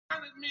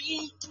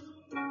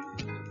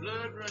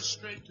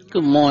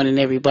Good morning,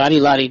 everybody.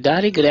 Lottie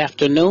Dottie. Good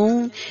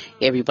afternoon,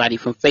 everybody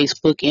from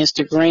Facebook,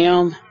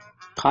 Instagram,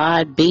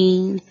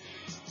 Podbean,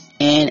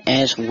 and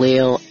as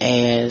well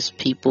as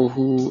people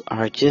who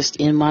are just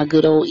in my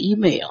good old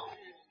email.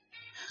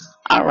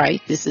 All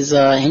right, this is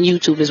and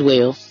YouTube as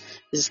well.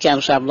 This is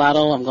Candle Shop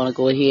Lotto. I'm going to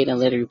go ahead and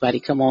let everybody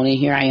come on in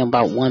here. I am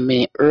about 1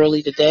 minute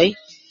early today.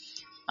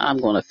 I'm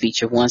going to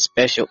feature one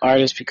special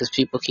artist because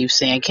people keep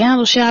saying,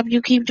 Candle Shop,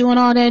 you keep doing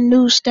all that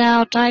new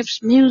style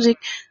types music.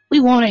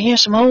 We want to hear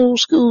some old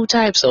school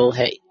type. So,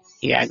 hey,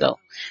 here I go.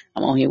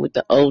 I'm on here with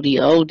the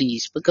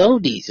oldies, but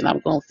goldies, and I'm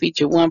going to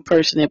feature one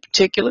person in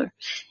particular.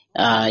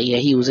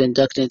 He was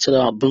inducted into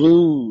the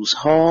Blues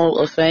Hall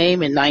of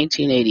Fame in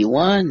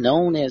 1981,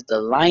 known as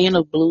the Lion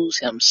of Blues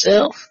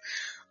himself.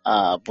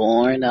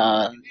 Born,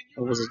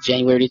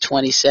 January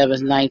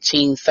 27th,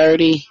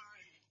 1930.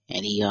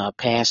 And he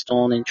passed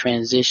on in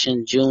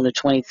transition June the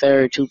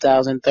 23rd,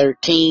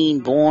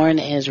 2013. Born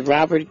as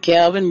Robert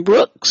Calvin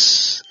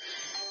Brooks.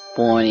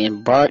 Born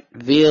in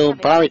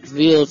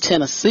Barrettville,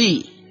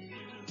 Tennessee.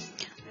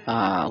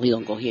 We're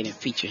going to go ahead and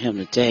feature him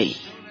today.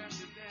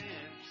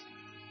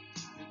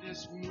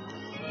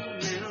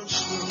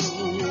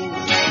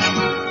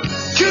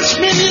 Kiss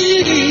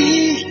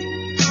me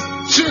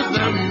to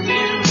the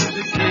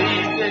music,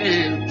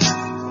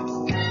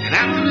 and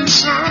after the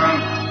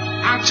song,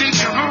 I'll take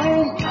you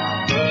home.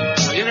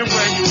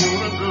 Anywhere you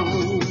wanna go,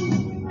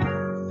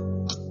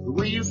 the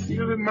way you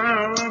feel in my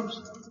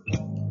arms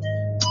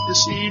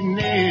this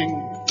evening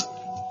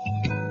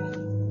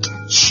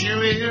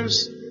sure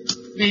is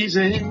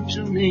pleasing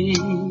to me.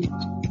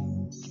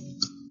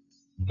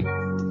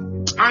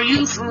 Are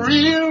you for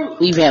real?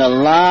 We've had a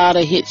lot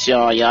of hits,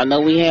 y'all. Y'all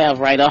know we have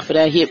right off of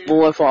that hit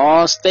board for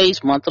all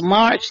states, month of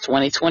March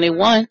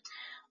 2021.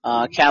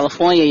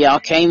 California, y'all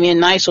came in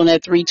nice on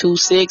that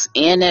 326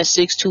 and that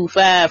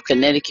 625.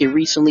 Connecticut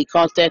recently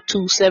caught that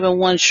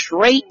 271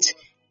 straight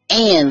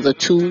and the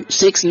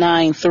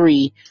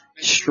 693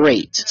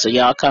 straight. So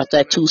y'all caught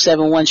that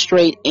 271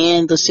 straight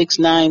and the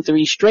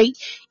 693 straight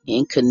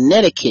in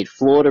Connecticut.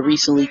 Florida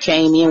recently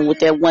came in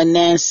with that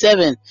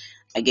 197.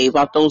 I gave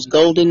out those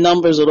golden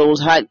numbers or those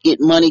hot get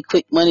money,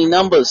 quick money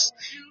numbers,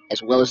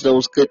 as well as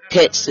those good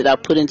pets that I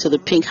put into the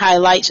pink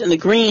highlights and the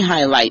green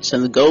highlights,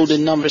 and the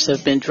golden numbers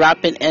have been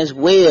dropping as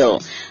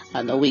well.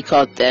 I know we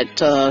caught that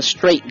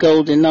straight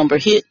golden number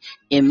hit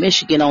in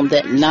Michigan on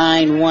that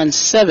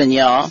 917,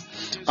 y'all.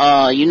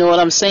 You know what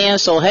I'm saying?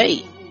 So,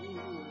 hey,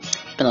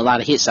 been a lot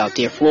of hits out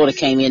there. Florida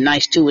came in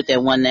nice, too, with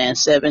that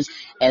 197,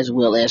 as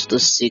well as the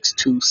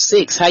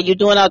 626. How you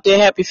doing out there,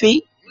 Happy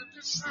Feet?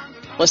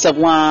 What's up,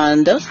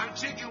 Wanda?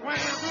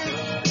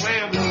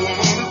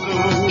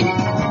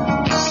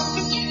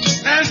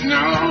 There's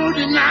no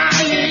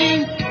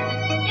denying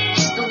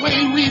the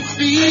way we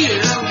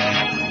feel,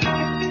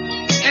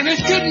 and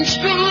it's getting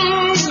stronger,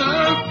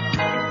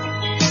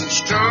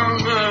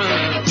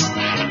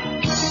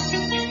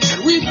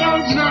 and we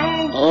both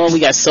know. Oh, we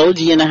got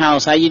Soji in the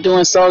house. How you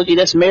doing, Soji?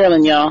 That's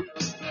Maryland, y'all. And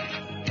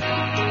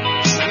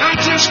I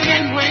just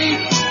can't wait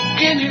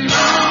any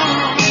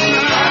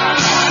longer.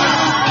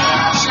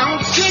 So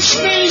kiss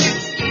me.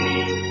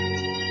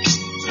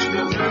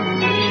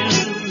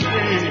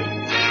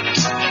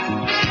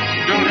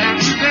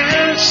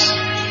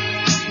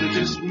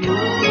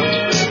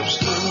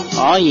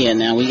 Oh, yeah,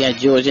 now we got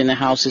Georgia in the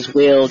house as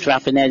well,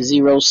 dropping that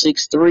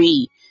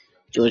 063.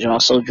 Georgia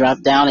also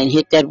dropped down and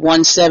hit that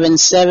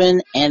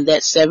 177 and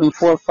that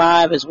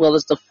 745, as well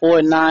as the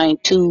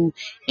 492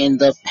 in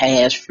the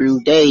past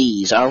few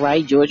days. All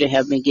right, Georgia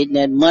have been getting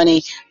that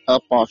money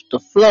up off the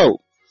flow.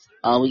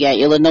 We got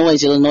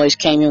Illinois. Illinois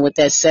came in with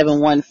that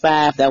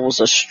 715. That was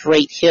a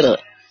straight hitter.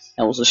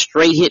 That was a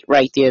straight hit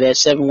right there, that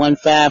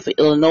 715 for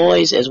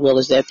Illinois, as well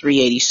as that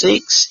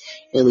 386.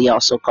 Illy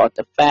also caught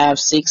the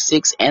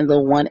 566 and the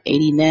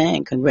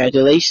 189.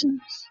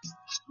 Congratulations.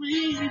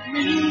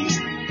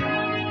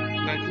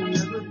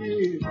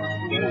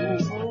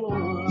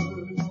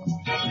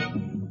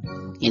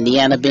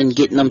 Indiana been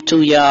getting them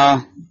too,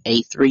 y'all.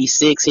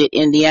 836 hit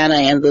Indiana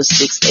and the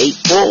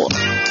 684.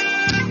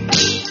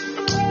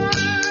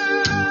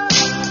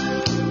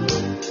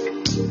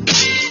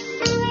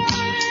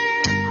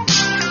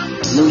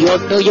 New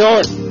York.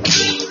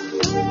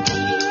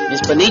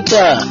 Miss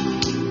Bonita.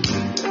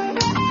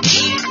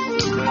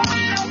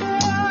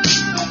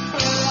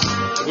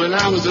 When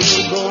I was a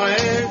little boy,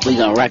 we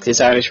gonna rock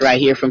this artist right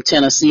here from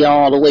Tennessee,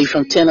 all the way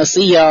from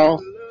Tennessee,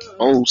 y'all.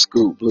 Old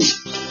school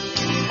blues.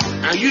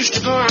 I used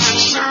to go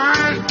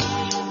outside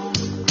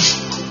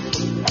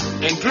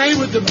and play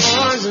with the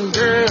boys and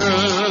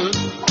girls.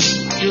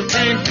 You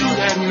can't do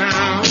that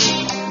now.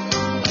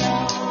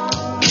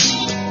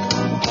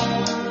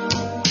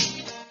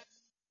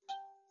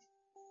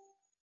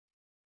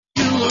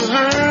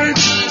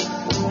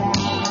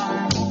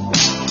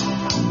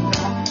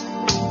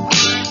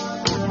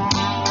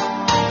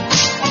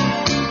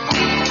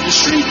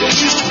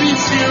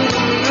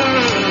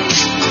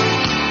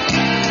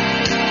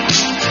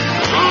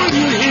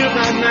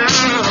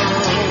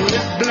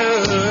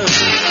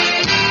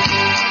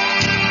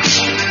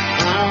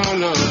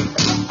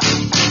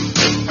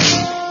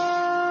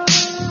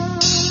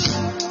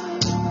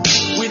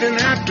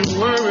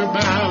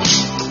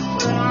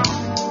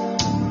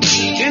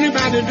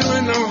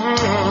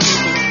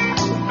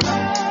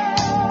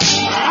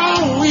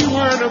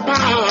 talking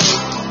about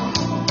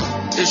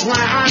is where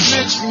our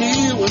next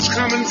meal was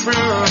coming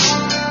from.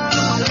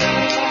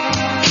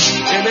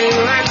 It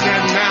ain't like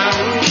that now.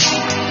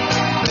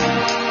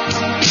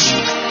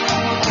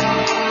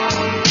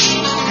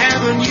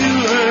 Haven't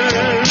you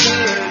heard?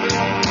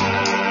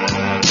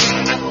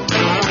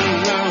 Oh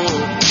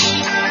Lord,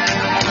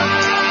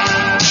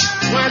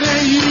 where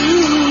there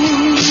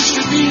used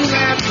to be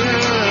laughter,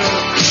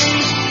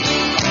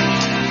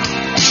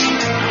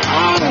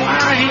 all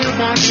I hear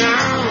about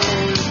now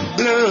is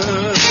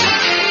blood.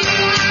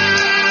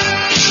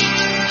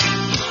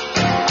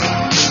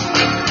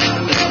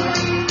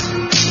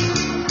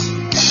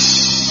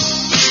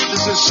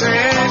 It's a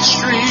sad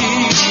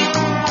street.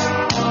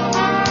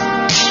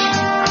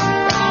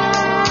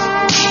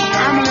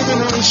 I'm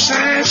living on a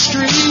sad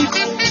street.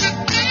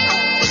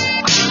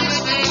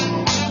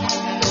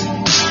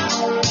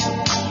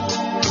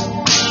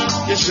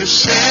 It's a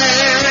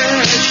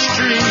sad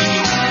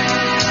street.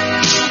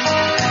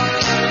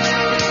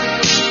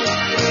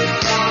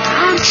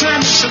 I'm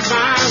trying to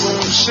survive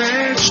on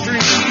sad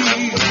street.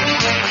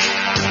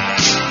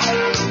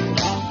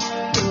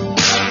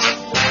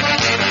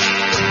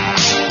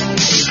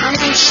 I'm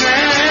on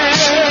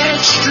sad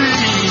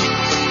street.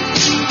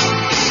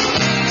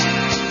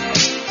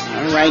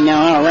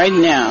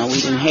 Alrighty now.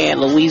 We done had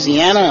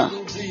Louisiana.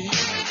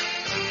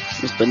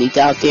 Miss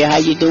Benita out there, how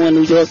you doing,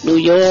 New York, New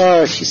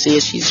York? She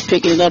says she's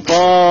picking it up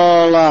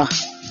all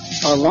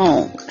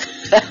along.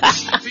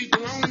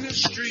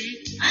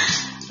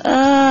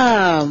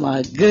 Oh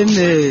my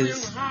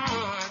goodness.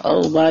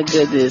 Oh my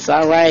goodness.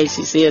 All right.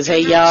 She says,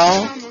 hey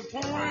y'all.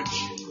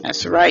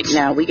 That's right.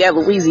 Now we got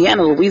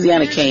Louisiana.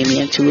 Louisiana came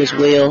in too as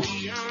well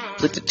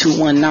with the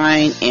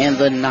 219 and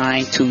the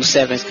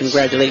 927.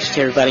 Congratulations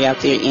to everybody out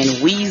there in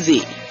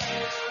Wheezy.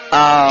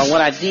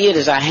 What I did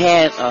is I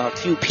had a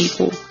few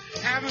people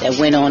that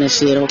went on and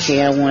said,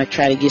 okay, I want to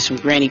try to get some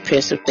granny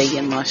pets if they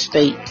in my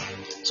state.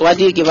 So I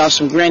did give out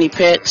some granny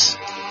pets,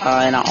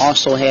 and I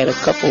also had a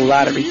couple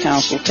lottery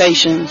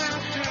consultations,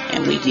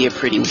 and we did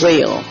pretty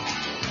well.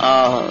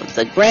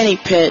 The granny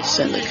pets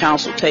and the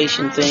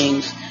consultation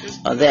things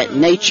of that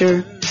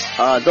nature,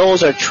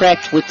 those are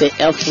tracked with the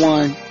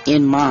F1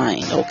 in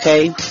mind,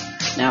 okay?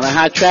 Now the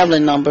high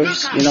traveling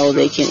numbers, you know,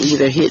 they can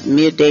either hit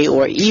midday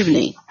or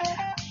evening,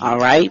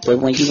 alright? But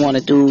when you want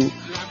to do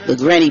the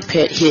granny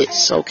pet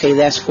hits, okay,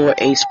 that's for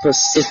a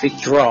specific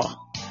draw,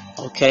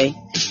 okay?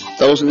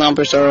 Those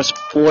numbers are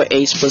for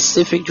a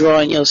specific draw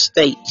in your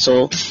state.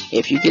 So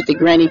if you get the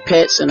granny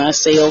pets and I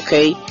say,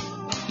 okay,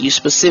 you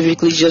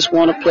specifically just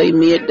want to play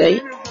midday,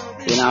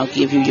 then I'll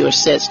give you your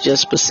sets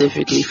just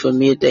specifically for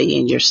midday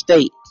in your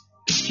state.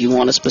 If you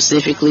want to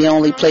specifically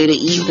only play the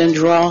evening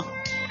draw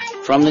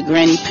from the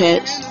granny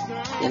pets,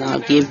 then I'll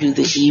give you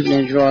the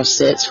evening draw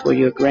sets for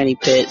your granny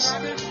pets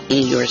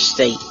in your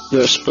state,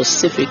 your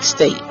specific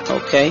state,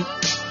 okay?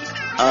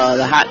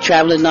 The hot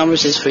traveling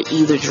numbers is for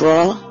either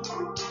draw,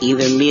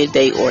 either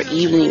midday or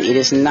evening. It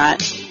is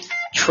not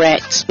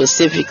tracked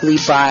specifically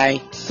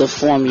by the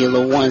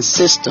Formula One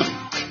system,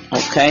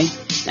 okay?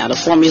 Now the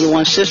Formula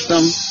One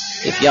system,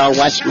 if y'all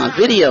watch my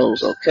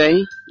videos, okay,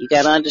 you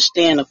gotta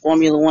understand the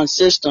Formula One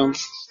system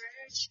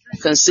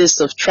consists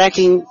of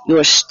tracking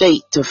your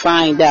state to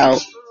find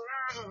out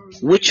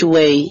which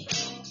way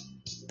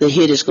the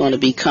hit is going to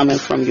be coming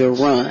from your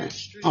run,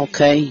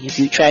 okay? If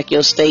you track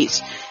your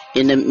states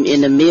in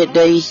the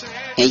midday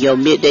and your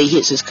midday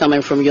hits is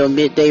coming from your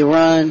midday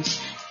runs,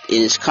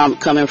 it is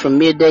coming from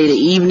midday to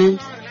evening,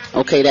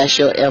 okay, that's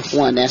your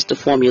F1, that's the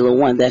Formula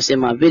One, that's in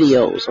my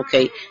videos,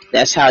 okay?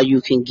 That's how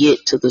you can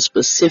get to the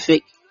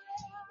specific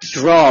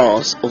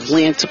draws of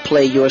when to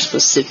play your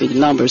specific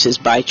numbers, is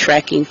by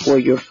tracking for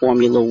your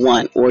Formula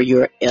One or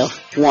your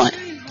F1,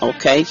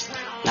 okay?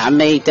 Now, I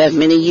made that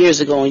many years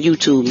ago on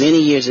YouTube,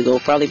 many years ago,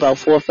 probably about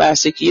 4, 5,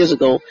 6 years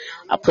ago.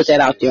 I put that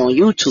out there on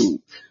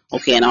YouTube,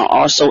 okay? And I'll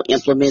also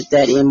implement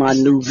that in my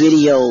new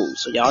videos.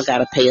 So y'all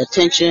gotta pay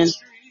attention.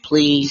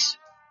 Please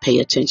pay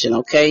attention,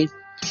 okay?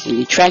 When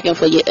you're tracking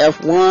for your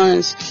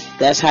F1s,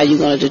 that's how you're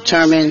gonna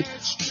determine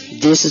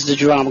this is the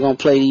draw I'm gonna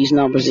play these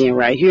numbers in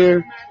right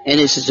here, and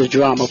this is the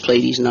draw I'm gonna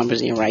play these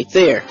numbers in right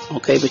there,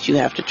 okay? But you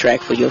have to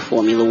track for your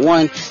Formula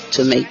One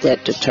to make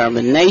that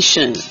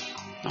determination,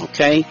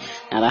 okay?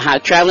 Now the high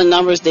traveling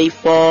numbers, they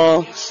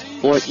fall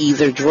for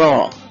either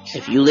draw.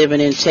 If you're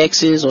living in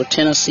Texas or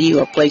Tennessee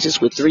or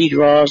places with 3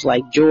 draws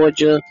like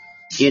Georgia,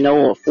 you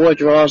know, or 4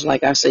 draws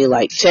like I say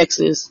like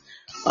Texas,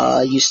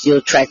 you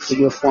still track for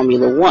your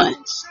Formula One.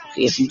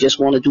 Okay, if you just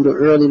want to do the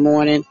early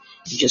morning,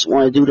 you just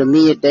want to do the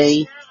midday,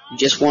 you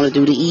just want to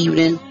do the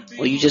evening,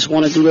 or you just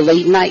want to do the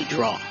late night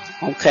draw,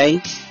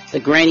 okay? The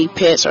granny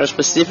pets are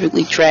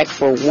specifically tracked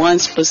for one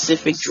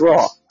specific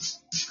draw,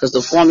 because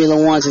the Formula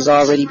Ones has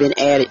already been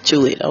added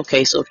to it,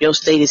 okay? So if your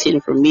state is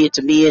hitting from mid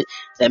to mid,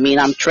 that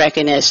means I'm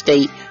tracking that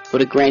state for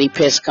the granny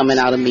pets coming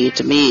out of mid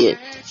to mid.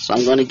 So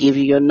I'm going to give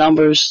you your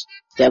numbers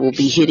that will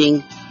be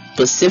hitting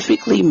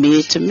specifically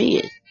mid to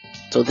mid.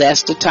 So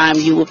that's the time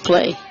you would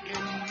play,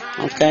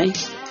 okay?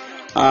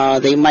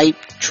 They might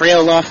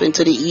trail off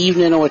into the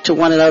evening or to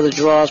one of the other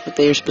draws, but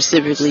they're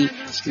specifically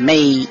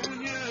made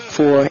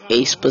for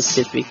a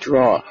specific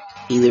draw.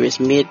 Either it's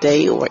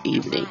midday or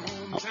evening.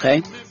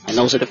 Okay? And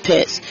those are the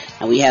pets.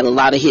 And we had a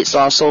lot of hits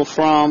also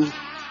from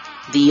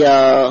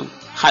the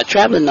hot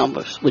traveling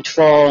numbers, which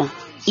fall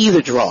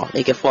either draw.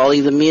 They can fall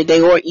either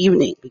midday or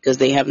evening because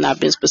they have not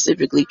been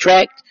specifically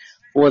tracked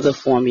for the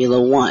Formula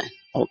One.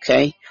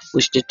 Okay?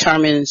 Which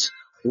determines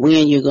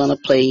when you're going to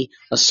play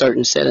a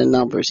certain set of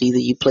numbers. Either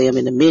you play them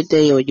in the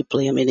midday or you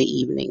play them in the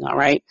evening. All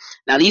right?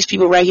 Now, these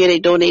people right here, they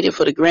donated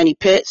for the Granny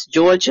Pets,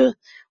 Georgia.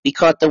 We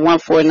caught the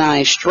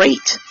 149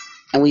 straight.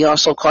 And we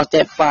also caught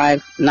that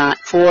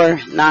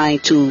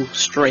 492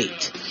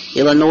 straight.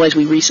 Illinois,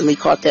 we recently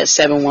caught that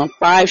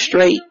 715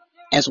 straight,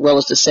 as well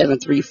as the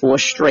 734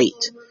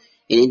 straight.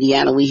 In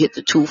Indiana, we hit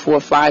the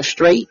 245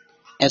 straight,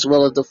 as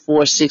well as the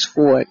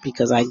 464,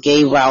 because I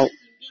gave out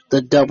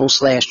the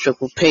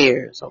double/triple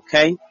pairs,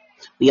 okay?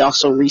 We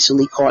also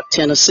recently caught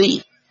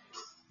Tennessee.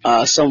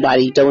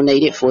 Somebody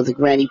donated for the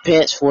Granny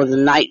Pets for the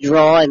night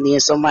draw, and then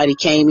somebody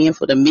came in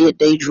for the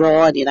midday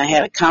draw, and then I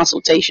had a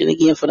consultation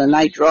again for the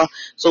night draw.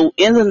 So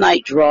in the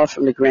night draw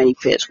from the Granny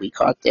Pets, we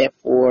caught that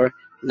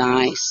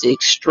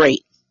 496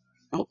 straight.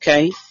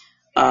 Okay?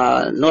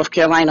 North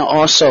Carolina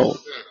also,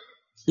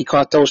 we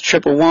caught those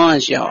triple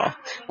ones, y'all. I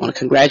want to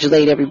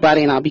congratulate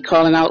everybody, and I'll be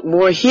calling out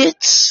more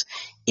hits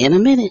in a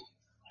minute.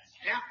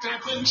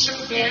 I've been so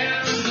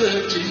damn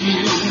good to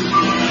you.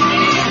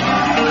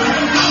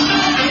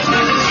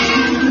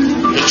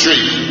 The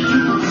tree.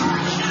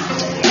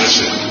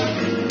 Listen.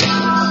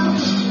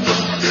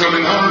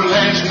 Coming home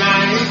last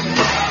night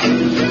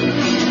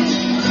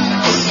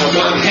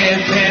about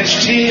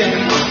 10:30.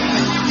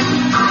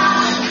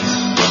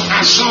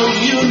 I saw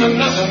you and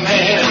another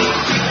man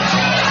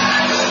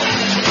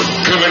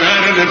coming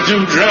out of the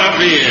Dewdrop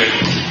Inn.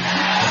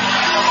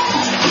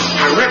 I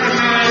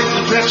recognized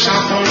the dress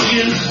up on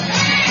you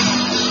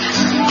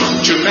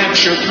to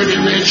match your pretty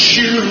red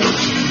shoes.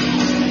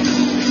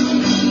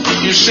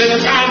 You said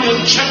if I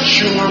didn't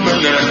touch you,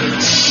 woman,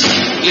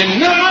 you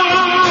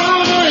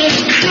know it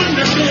couldn't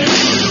have been.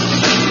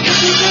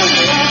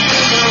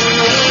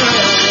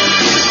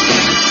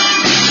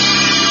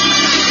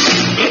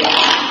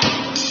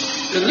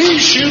 The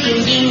least you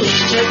can do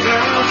is take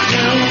off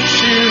your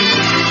shoes.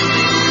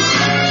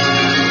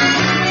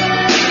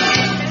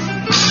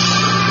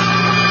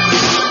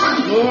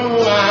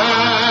 Oh,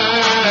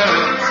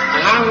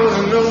 I want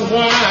to know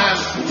why.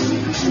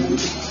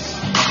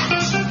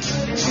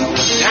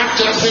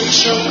 After I've been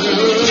so good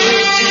to you.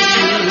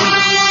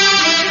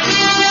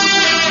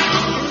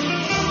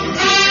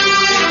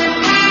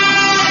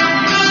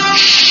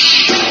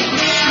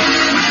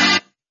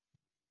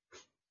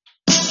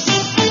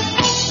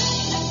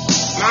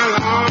 My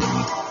Lord,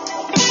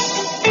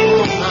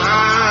 oh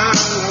my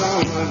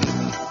Lord.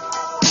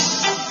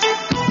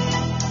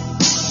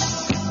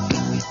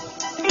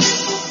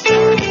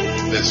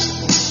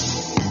 Listen,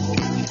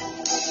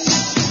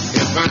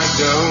 if I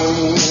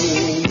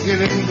don't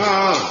get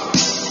involved,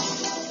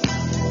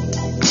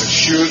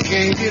 sure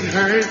can't get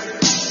hurt.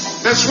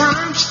 That's why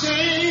I'm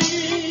staying.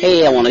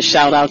 Hey, I want to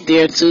shout out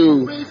there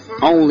to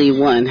Only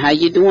One. How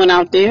you doing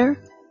out there?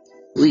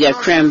 We got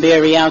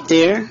Cranberry out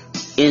there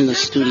in the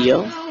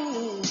studio.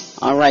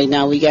 All right,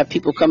 now we got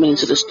people coming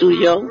into the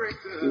studio.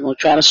 We're going to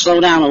try to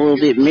slow down a little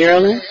bit.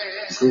 Maryland,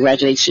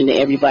 congratulations to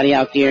everybody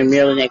out there in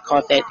Maryland that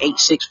caught that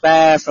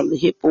 865 from the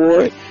hit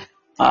board.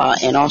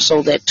 And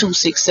also that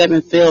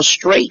 267 fell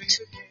straight.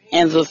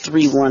 And the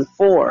 314.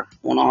 I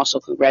want to also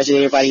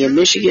congratulate everybody in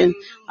Michigan.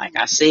 Like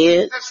I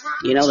said,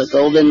 you know, the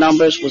golden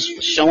numbers was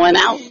showing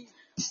out.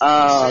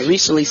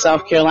 Recently,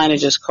 South Carolina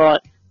just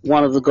caught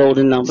one of the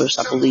golden numbers,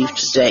 I believe,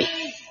 today.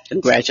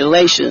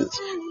 Congratulations.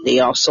 They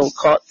also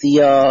caught the,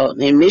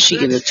 in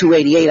Michigan, the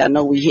 288. I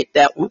know we hit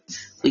that one.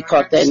 We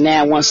caught that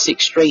 916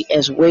 straight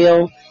as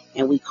well.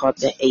 And we caught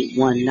the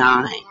 819.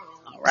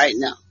 All right,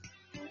 now.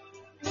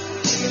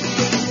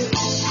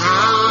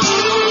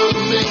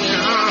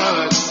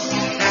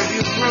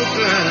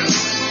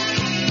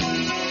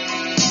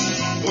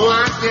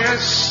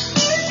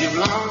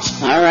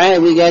 All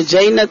right, we got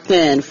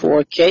Jonathan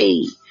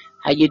 4K.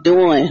 How you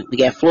doing? We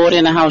got Florida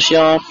in the house,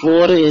 y'all.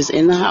 Florida is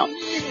in the house.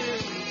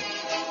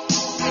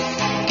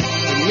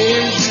 The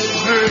men you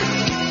hurt,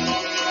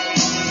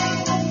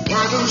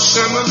 why do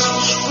some of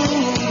those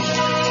fools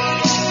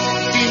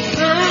keep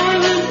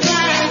running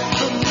back?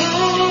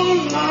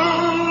 Come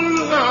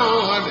on,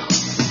 Lord.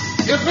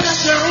 If I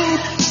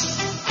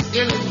don't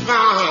get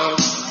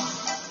involved,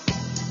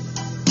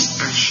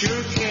 I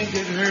sure can't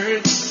get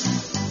hurt.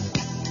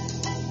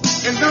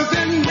 And don't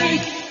that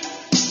make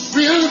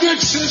real good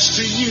sense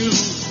to you?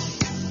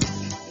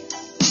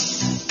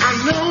 I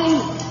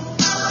know,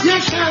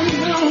 yes I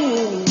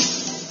know,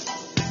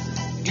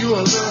 you a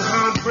little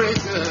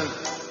heartbreaker.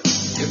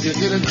 If you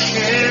get a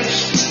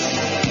chance,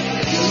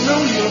 you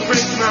know you'll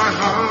break my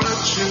heart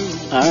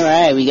too. All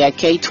right, we got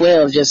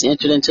K12 just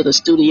entered into the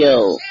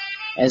studio,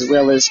 as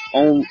well as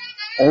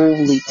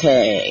Only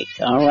Tag.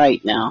 All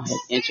right, now has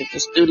entered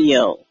the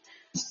studio.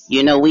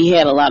 You know, we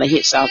had a lot of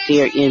hits out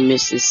there in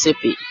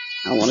Mississippi.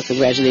 I want to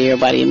congratulate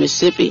everybody in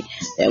Mississippi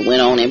that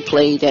went on and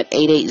played that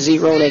 880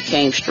 that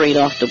came straight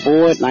off the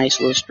board. Nice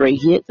little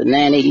straight hit. The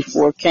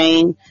 984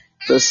 came,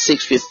 the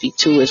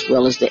 652, as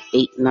well as the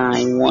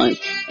 891.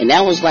 And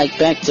that was like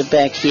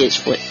back-to-back hits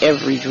for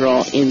every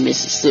draw in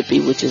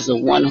Mississippi, which is a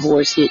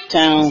one-horse hit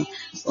town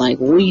like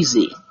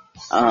Wheezy.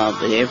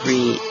 But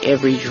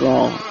every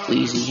draw,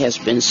 Wheezy has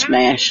been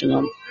smashing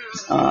them.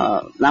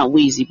 Not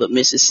Wheezy, but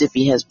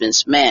Mississippi has been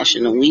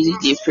smashing them. Wheezy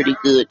did pretty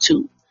good,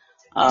 too.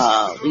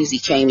 Weezy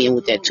came in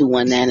with that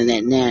 219 and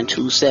that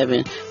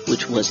 927,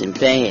 which wasn't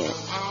bad.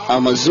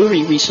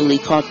 Missouri recently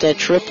caught that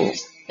triple.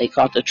 They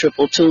caught the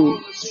 222,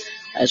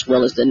 as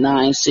well as the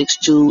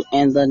 962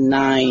 and the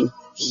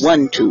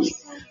 912.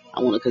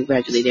 I want to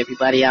congratulate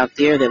everybody out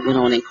there that went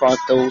on and caught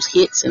those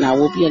hits, and I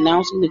will be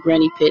announcing the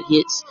Granny Pet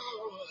hits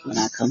when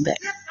I come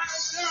back.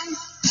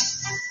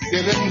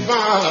 Get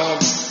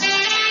involved.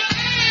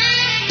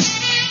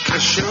 I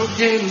sure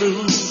can't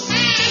lose.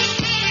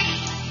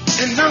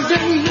 And I'm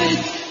gonna make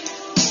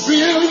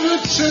real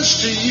good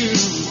sense to you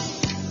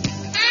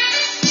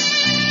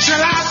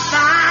till I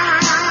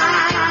find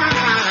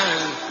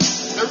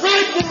the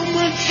right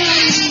woman for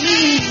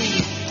me.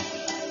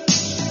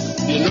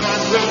 You know,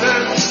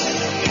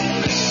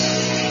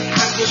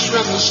 I'd just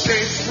rather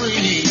stay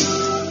free.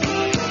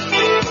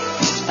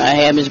 I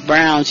had Miss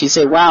Brown. She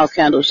said, "Wow,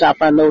 Candle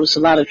Shop, I noticed a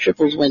lot of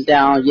triples went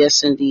down."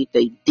 Yes, indeed,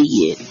 they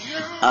did.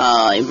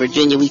 In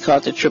Virginia, we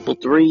caught the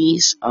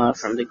 333s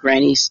from the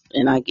grannies,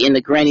 and in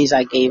the grannies,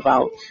 I gave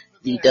out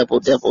the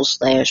double/triple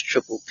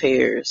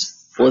pairs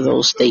for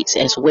those states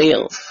as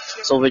well.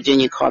 So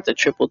Virginia caught the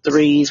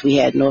 333s. We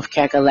had North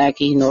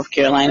Kakalaki. North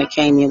Carolina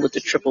came in with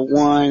the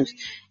 111s.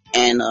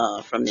 And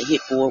from the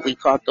hit board, we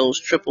caught those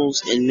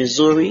triples in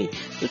Missouri.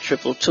 The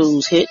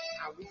 222s hit,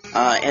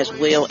 as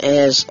well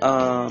as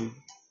the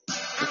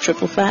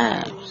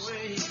 555s.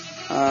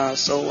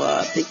 So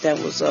I think that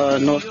was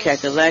North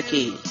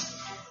Kakalaki.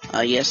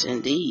 Yes,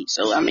 indeed.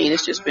 So, I mean,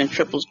 it's just been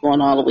triples going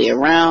all the way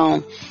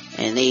around,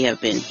 and they have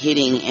been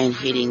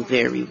hitting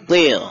very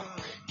well.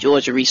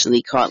 Georgia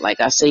recently caught, like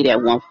I say,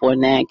 that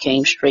 149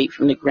 came straight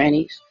from the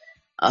grannies,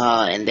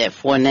 and that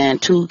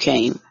 492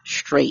 came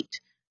straight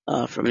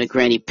from the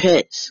Granny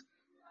Pets.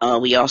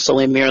 We also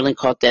in Maryland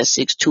caught that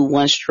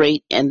 621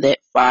 straight and that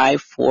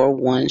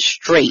 541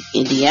 straight.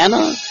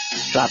 Indiana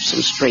dropped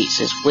some straights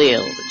as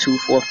well, the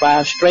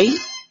 245 straight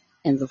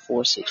and the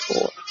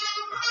 464.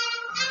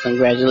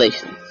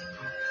 Congratulations.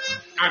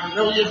 I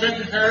know you've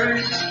been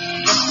hurt,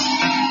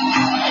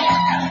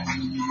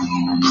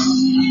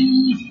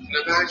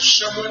 like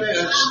someone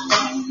else,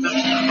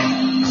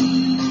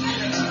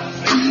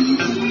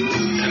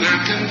 and I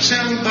can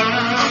tell by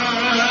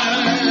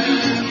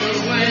the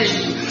way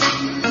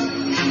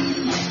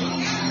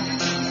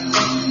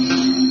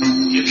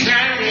you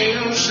carry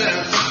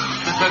yourself.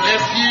 But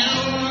if you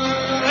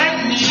let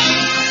me.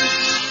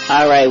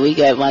 All right, we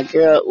got my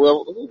girl.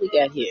 Well, who we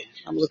got here?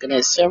 I'm looking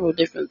at several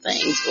different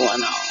things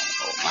going on.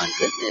 Oh my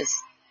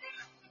goodness.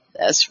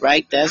 That's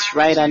right.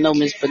 I know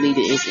Miss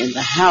Bonita is in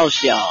the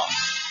house, y'all.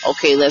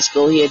 Okay, let's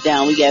go here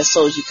down. We got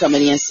Soji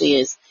coming in,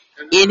 says,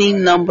 any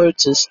number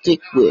to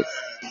stick with.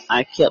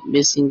 I kept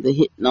missing the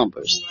hit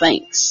numbers.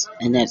 Thanks.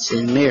 And that's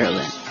in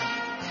Maryland.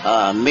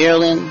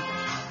 Maryland,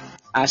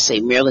 I say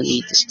Maryland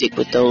need to stick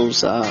with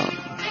those,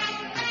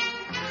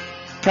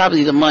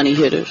 probably the money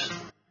hitters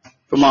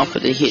from off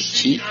of the hit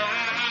sheet.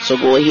 So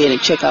go ahead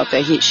and check out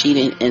that hit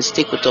sheet and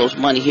stick with those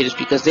money hitters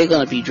because they're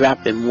going to be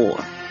dropping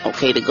more.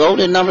 Okay, the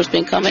golden numbers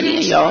been coming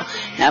in, y'all.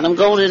 Now, them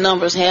golden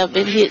numbers have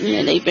been hitting,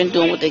 and they've been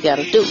doing what they got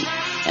to do.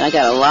 And I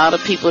got a lot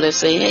of people that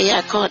say, hey,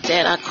 I caught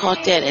that,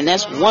 and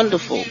that's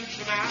wonderful.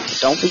 But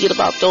don't forget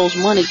about those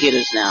money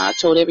getters now. I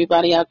told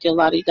everybody out there,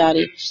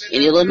 Lottie-Dottie,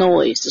 in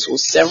Illinois, this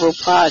was several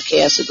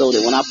podcasts ago,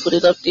 that when I put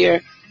it up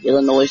there,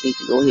 Illinois need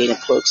to go ahead and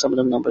plug some of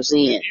them numbers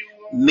in.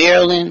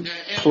 Maryland,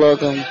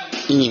 plug them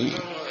in.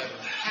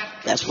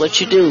 That's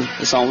what you do.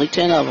 It's only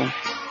 10 of them.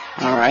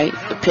 All right?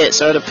 The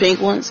pets are the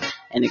pink ones,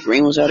 and the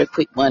green ones are the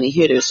quick money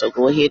hitters, so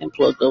go ahead and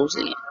plug those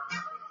in.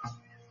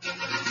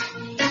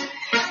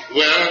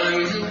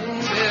 Well,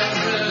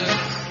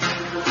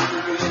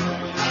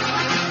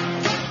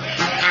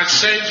 I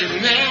said you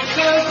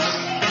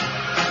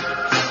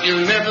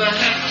never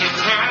have to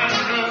cry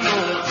no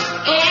more.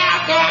 Oh,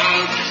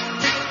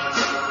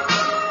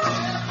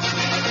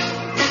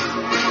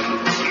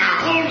 now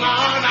hold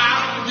on,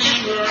 I'll be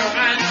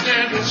right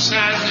there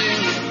beside you.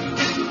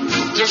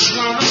 Just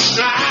wanna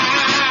slide.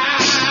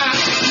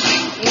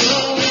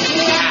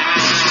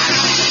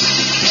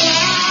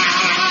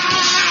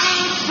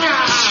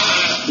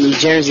 New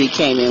Jersey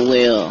came in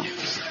well.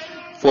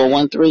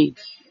 413,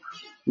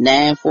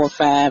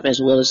 945, as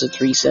well as the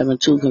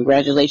 372.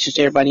 Congratulations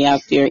to everybody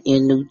out there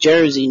in New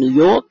Jersey, New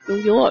York.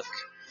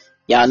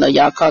 Y'all know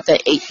y'all caught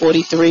that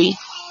 843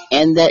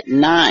 and that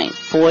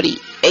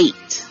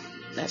 948.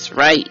 That's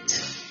right.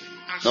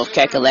 North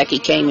Kakalaki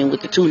came in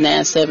with the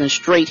 297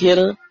 straight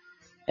hitter,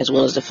 as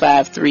well as the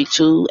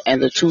 532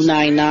 and the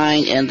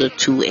 299 and the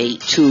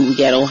 282. We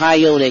got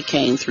Ohio that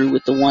came through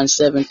with the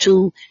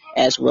 172,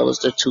 as well as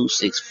the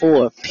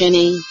 264.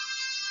 Penny,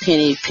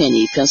 Penny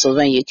Penny.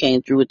 Pennsylvania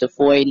came through with the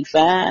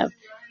 485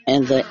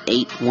 and the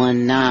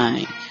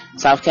 819.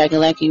 South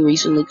Kakalaki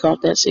recently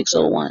caught that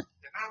 601.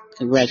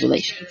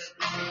 Congratulations.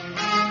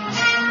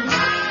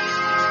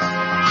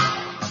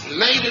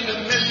 Late in the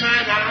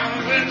midnight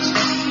hours,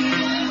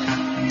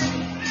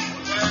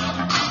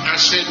 I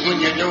said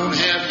when you don't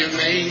have your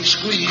main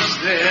squeeze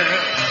there,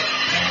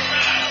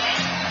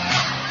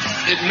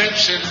 it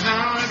makes it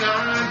hard,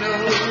 I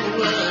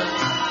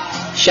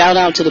know. Shout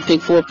out to the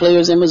pick four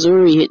players in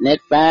Missouri hitting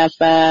that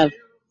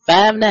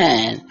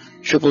 5-5-5-9.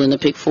 Triple in the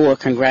pick four.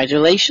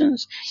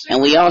 Congratulations.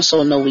 And we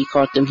also know we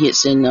caught them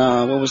hits in,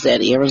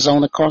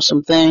 Arizona caught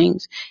some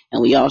things.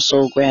 And we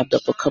also grabbed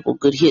up a couple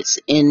good hits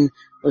in,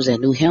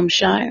 New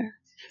Hampshire?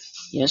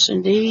 Yes,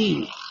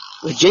 indeed.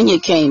 Virginia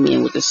came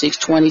in with the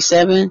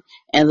 627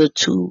 and the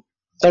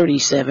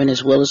 237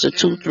 as well as the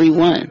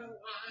 231.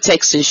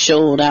 Texas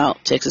showed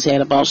out. Texas had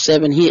about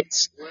 7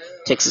 hits.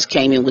 Texas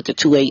came in with the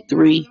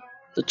 283,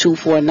 the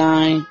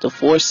 249, the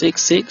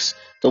 466,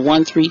 the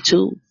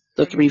 132,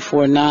 the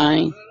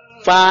 349,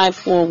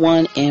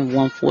 541, and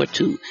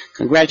 142.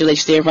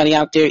 Congratulations to everybody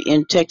out there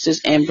in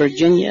Texas and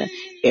Virginia,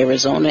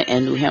 Arizona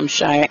and New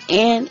Hampshire,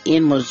 and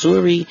in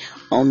Missouri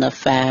on the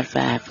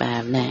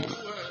 5559.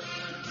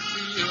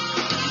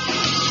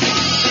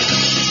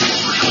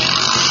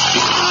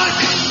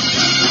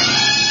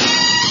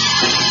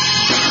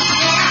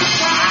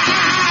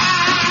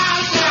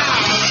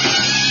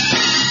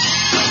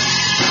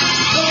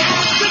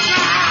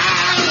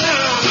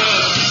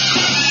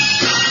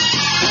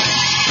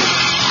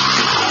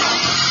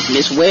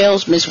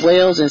 Miss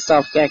Wales in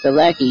South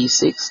Kakalaki,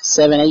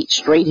 678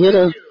 straight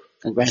hitter.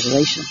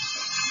 Congratulations.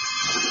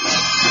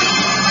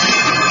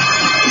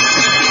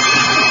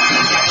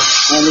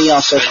 And we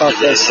also caught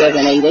that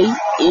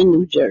 788 in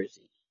New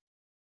Jersey.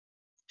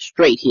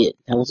 Straight hit.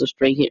 That was a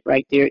straight hit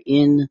right there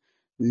in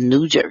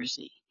New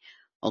Jersey.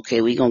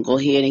 Okay, we're going to go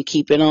ahead and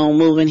keep it on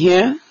moving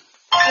here.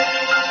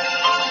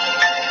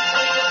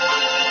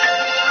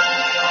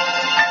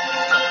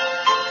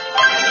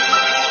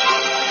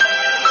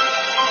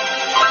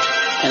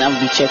 And I'm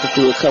going to be checking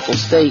through a couple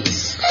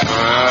states.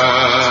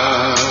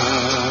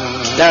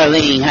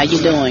 Darlene, how you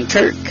doing?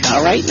 Kirk,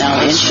 all right now,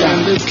 and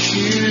Sean.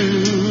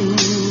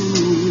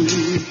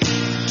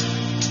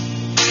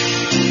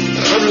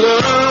 I'm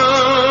loving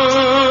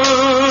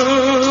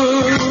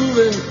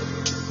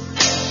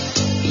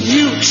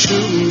you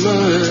too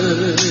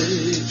much,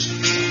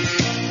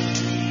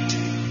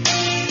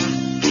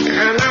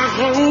 and I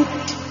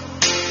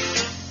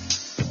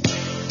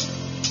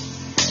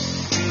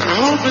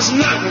hope it's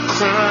not a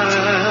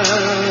crime,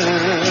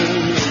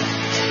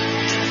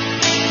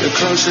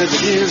 because if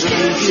it is, I'm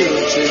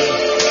guilty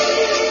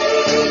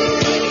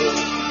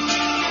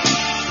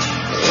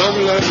of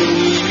loving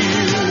you.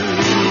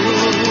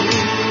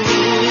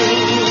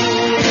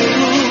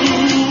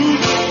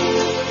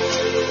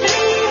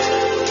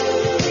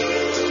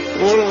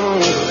 Oh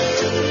Lord.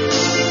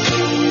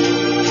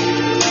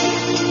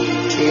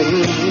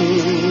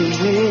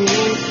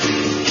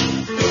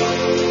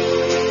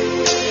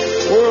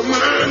 Oh my.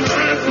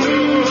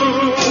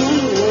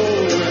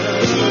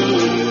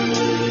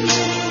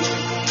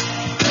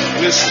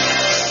 Listen,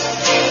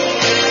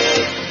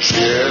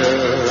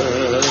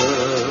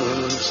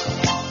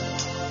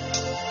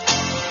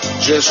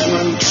 just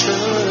one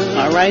time.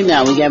 All right,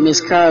 now we got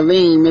Miss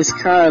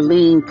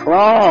Carlene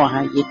Praw.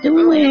 How you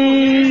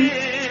doing?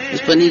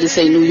 Miss Bonita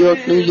say New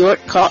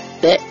York caught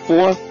that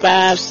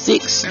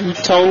 456 you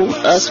told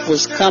us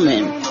was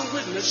coming.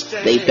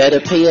 They better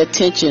pay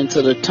attention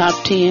to the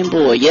top 10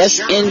 boy. Yes,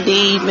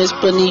 indeed, Miss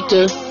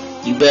Bonita.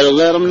 You better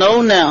let them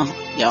know now.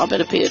 Y'all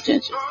better pay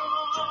attention.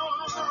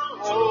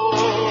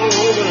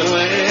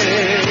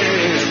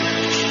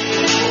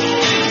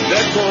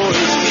 That boy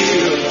is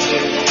guilty.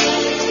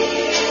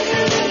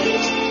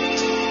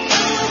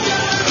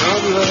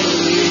 I'm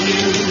loving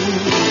you,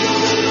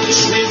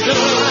 sweet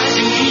girl like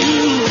you.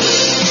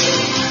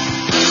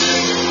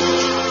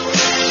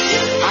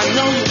 I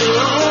know you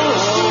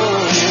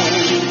belong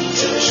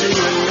to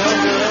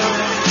another.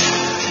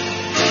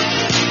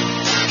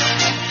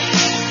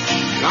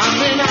 I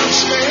may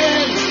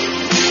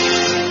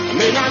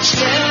not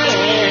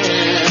stand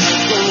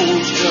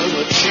ghost of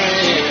a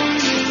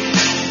chance,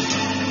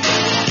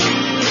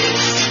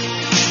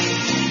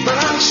 but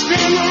I'm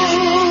still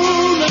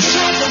on the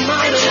top of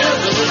my head.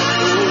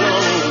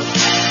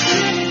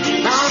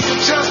 Bound to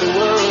tell the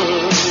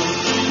world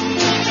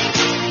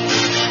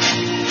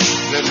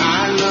that I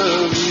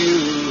love you,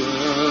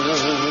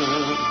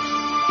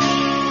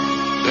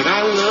 that I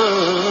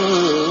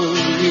love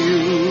you.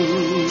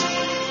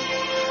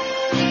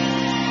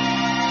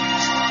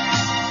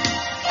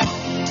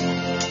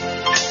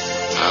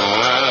 I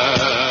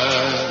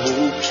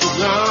hope to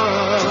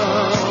God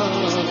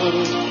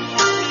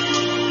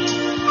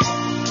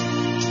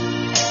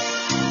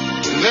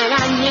that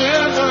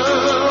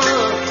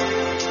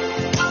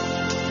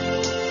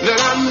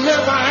I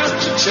never have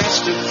to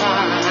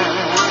testify,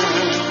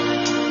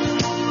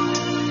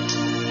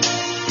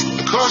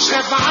 because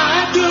if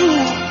I do,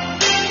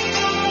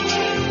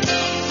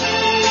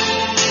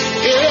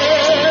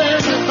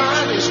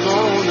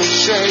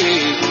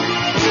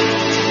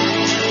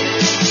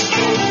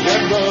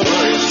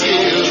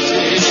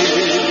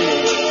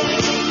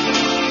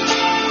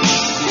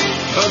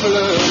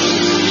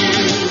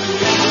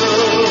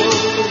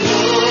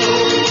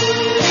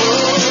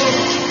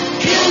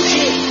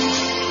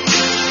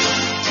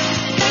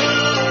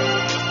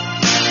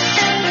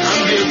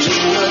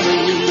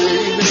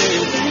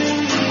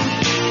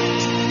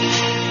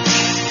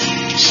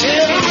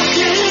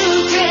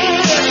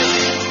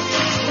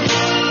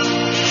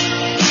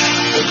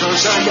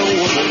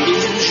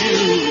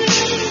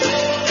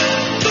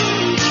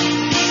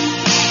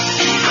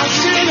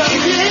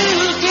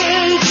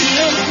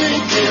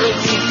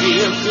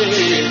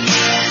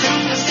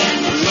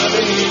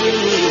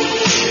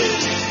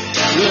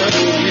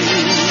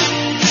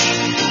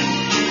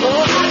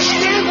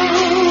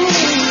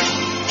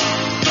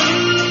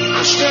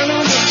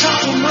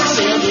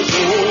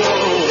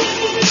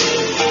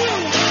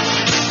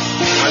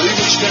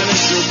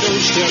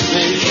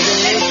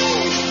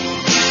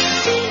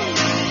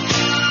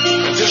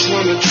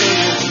 wanna tell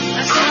you,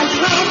 I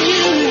love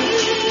you.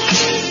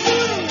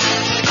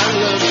 I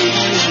love you.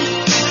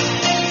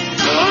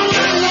 Oh,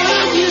 I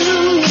love you.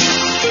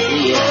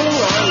 Yeah.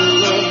 Oh, I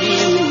love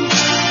you.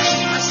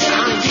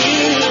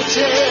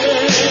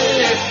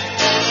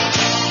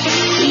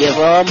 We have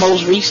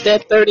almost reached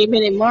that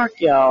 30-minute mark,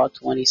 y'all.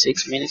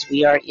 26 minutes.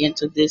 We are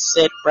into this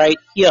set right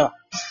here.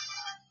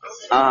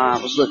 I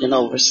was looking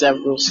over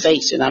several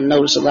states, and I've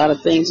noticed a lot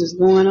of things is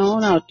going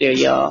on out there,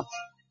 y'all.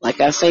 Like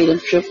I say,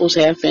 them triples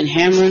have been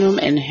hammering them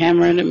and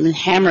hammering them and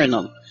hammering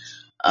them.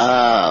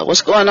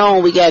 What's going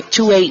on? We got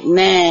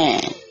 289.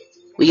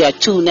 We got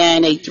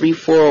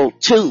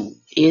 2983402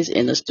 is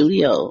in the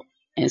studio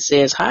and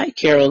says, "Hi,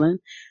 Carolyn.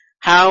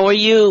 How are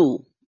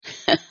you?"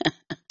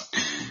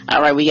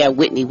 All right, we got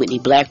Whitney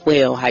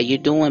Blackwell. How you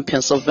doing,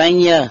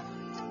 Pennsylvania?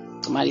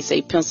 Somebody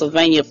say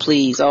Pennsylvania,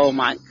 please. Oh,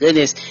 my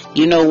goodness.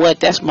 You know what?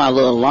 That's my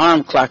little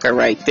alarm clocker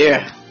right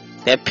there.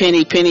 That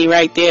penny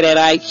right there, that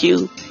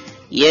IQ.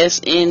 Yes,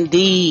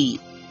 indeed.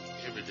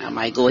 I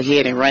might go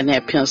ahead and run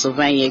that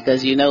Pennsylvania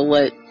because you know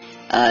what?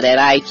 That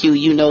IQ,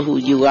 you know who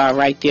you are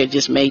right there.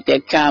 Just made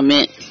that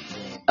comment.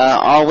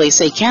 Always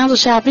say, Candle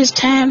Shop, it's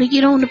time to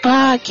get on the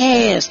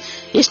podcast.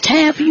 It's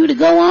time for you to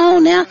go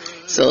on now.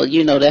 So,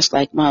 you know, that's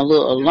like my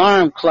little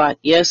alarm clock.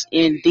 Yes,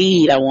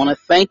 indeed. I want to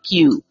thank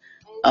you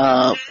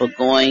for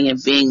going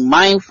and being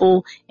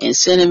mindful and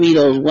sending me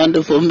those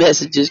wonderful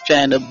messages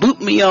trying to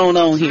boot me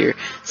on here.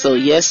 So,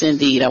 yes,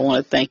 indeed. I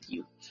want to thank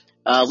you.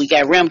 We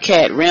got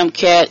Remcat.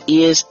 Remcat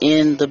is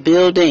in the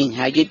building.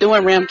 How you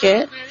doing,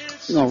 Remcat?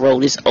 We're going to roll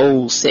this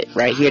old set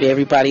right here to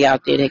everybody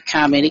out there that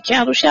commented.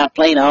 Candle Shop,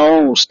 play the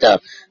old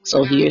stuff.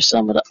 So here's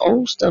some of the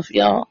old stuff,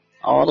 y'all.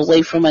 All the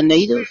way from a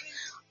native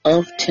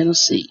of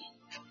Tennessee.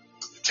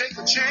 Take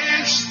a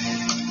chance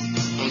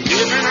on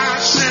giving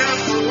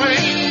ourselves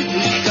away.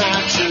 We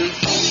got to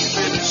keep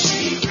it a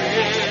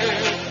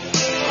secret.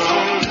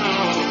 Oh, no.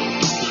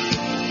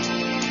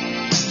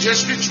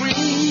 Just between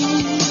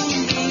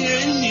me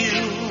and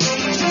you.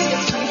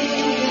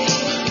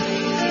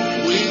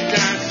 We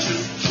got to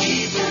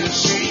keep it a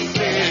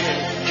secret.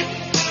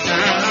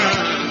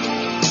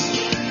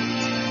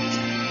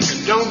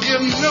 And don't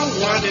give no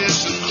one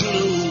else a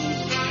clue.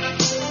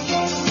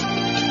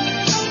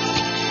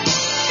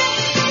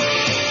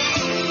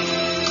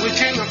 We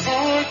can't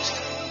afford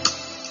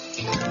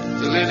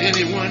to let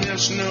anyone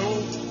else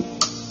know.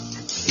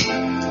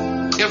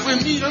 If we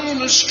meet on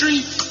the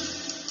street,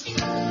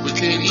 we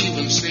can't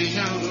even say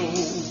hello.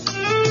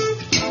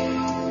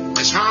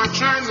 It's hard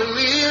trying to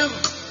live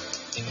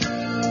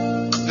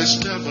this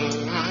double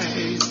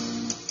life.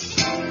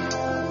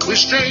 We're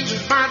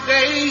strangers by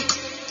day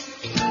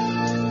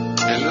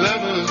and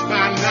lovers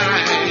by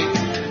night.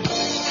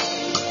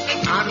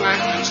 I'd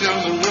like to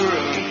tell the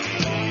world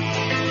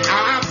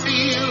how I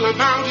feel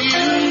about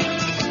you,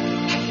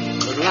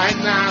 but right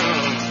now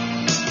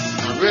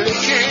I really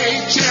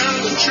can't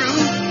tell the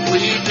truth.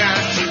 We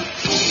got to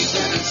keep it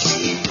a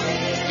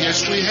secret.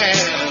 Yes, we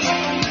have.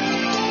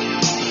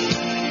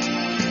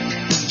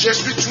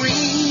 Just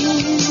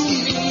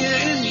between me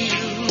and you.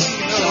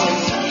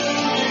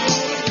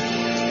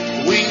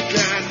 We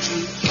got to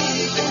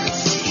keep it a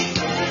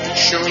secret.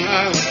 Show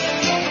love.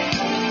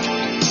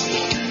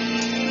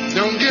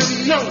 Don't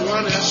give no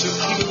one else a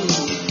clue.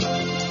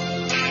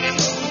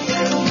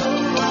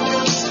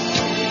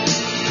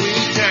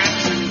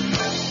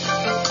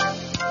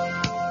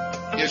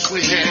 Yes,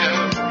 we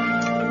have.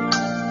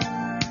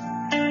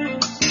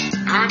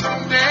 I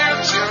don't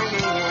dare tell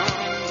no one,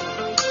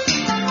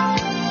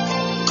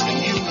 and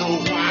you know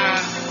why.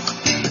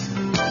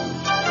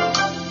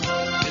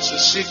 It's a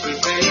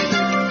secret, baby.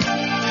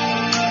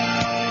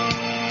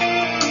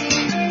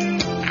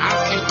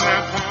 I'll keep my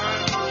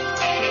part.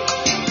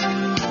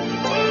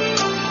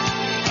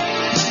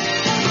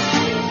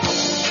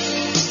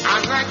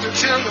 I'd like to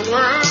tell the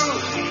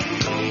world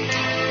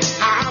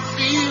how I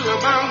feel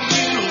about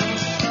you.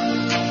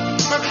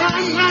 But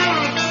right now,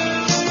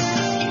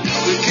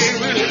 we can't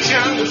really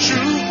tell the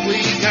truth.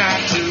 We got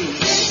to.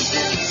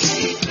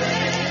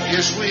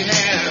 Yes, we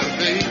have,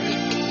 baby.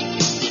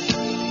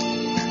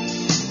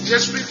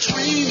 Just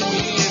between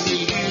me and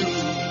you.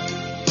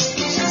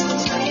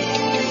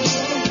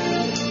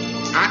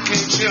 I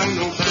can't tell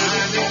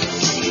nobody.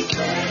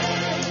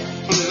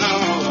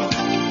 Lord,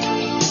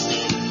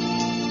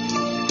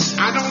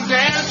 I don't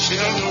dare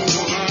tell no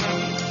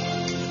one.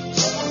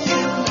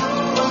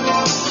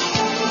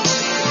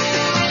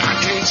 I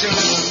can't tell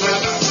my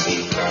brother.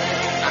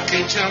 I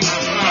can't tell my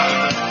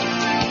father.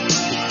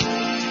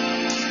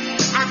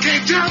 I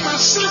can't tell my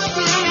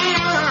sister.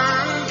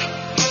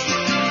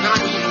 Not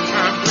even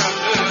my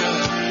brother.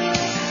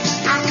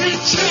 I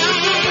can't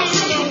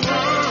tell no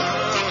one.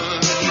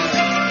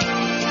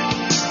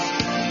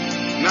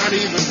 Not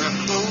even my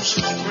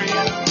closest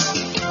friend.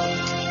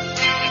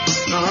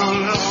 Oh,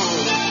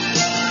 Lord.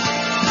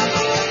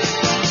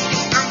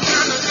 I'm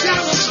kind of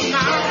jealous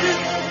now.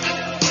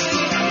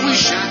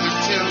 Wish I could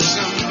tell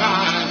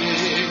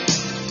somebody,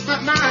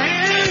 but my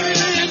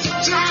hands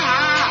are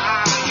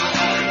tied.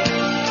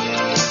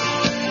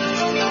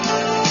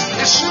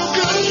 It's so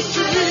good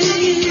to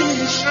me.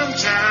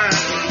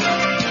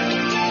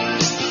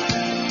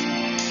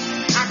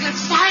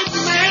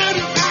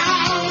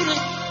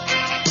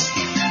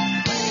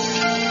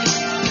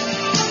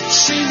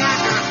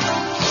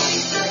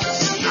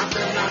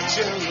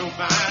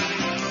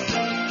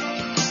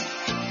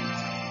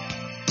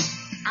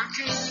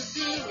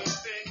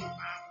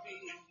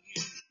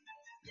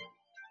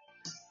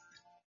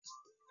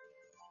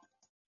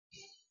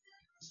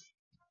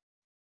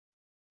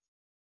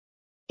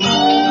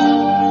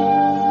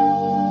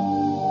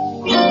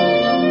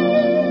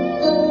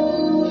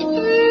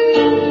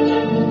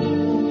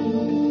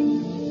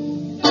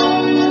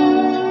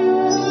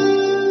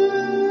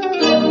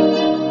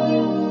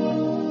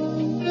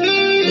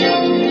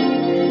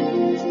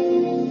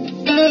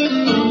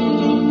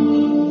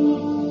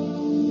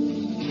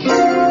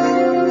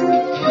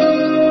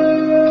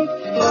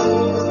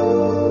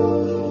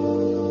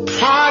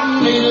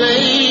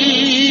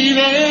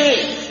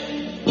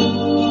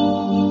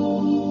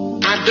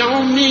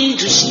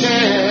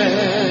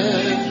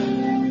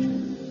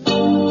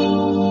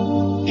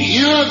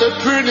 the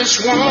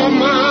prettiest woman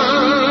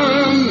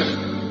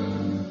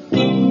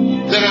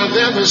that I've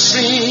ever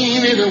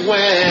seen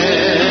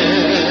anywhere.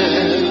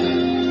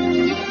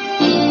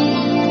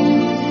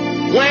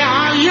 Where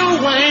are your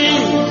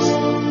wings?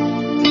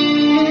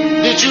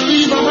 Did you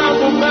leave them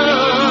up above?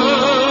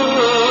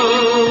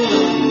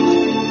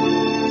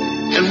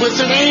 And with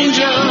an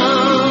angel,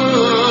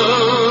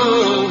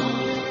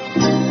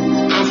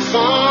 I've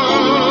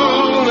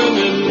fallen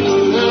in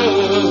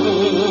love.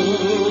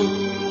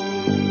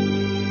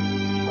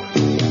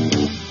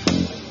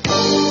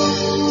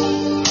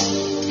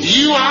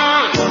 You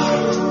are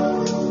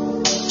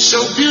so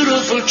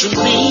beautiful to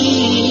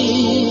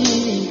me.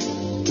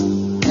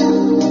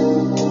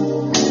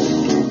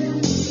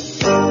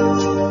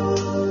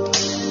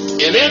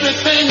 And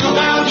everything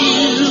about you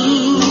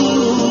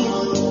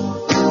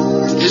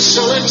is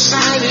so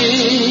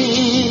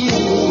exciting.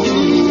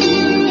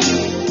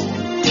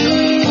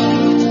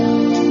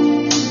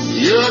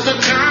 You're the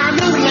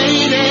kind of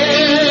lady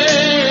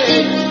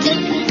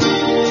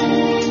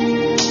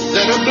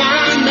that a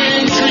blind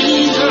man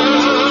dreams of.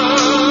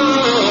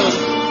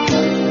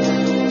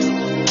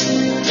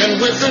 And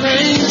with an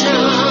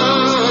angel,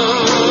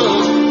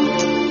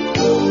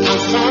 I'm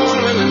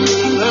falling in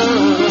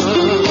love.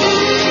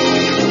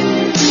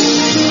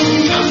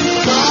 I'm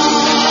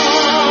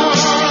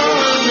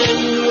falling in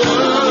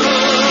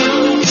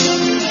love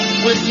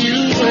with you,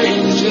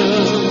 angel.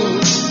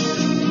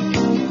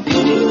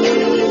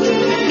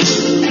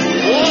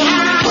 Oh,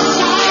 I'm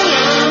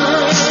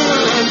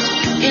falling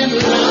in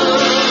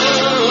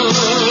love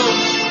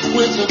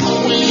with the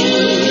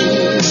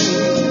queen.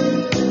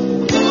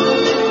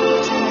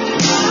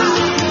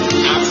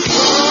 I'm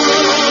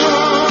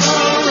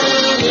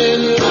falling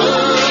in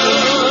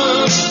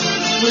love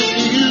with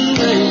you,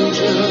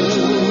 angel.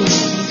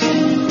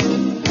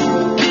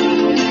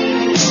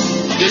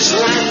 It's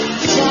like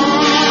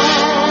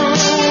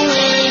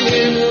falling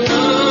in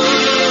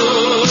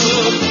love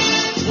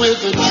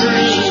with a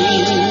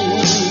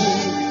dream.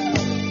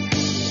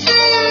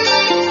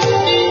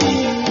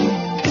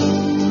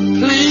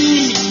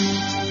 Please,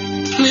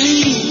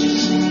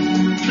 please,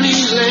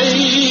 please,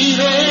 lady,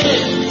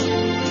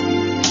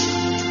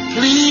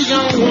 please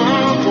don't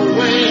walk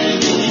away.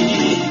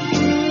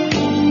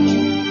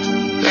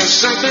 There's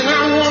something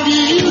I want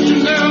you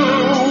to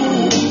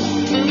know.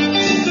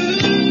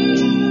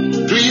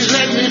 Please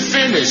let me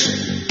finish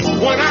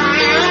what I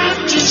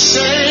have to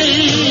say.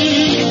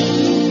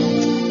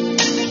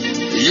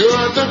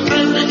 You're the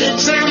perfect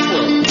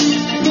example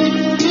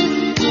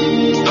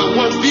of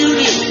what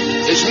beauty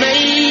is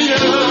made of.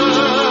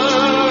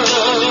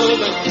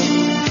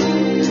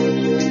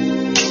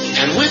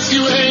 And with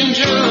you,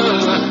 angel,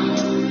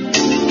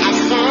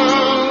 I've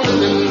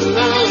fallen in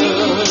love.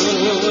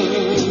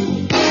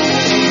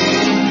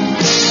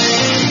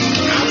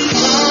 I've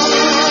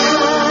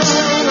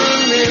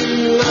fallen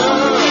in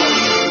love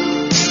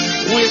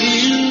with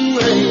you,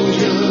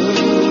 angel.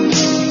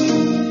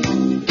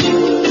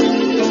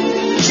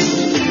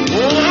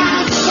 Oh,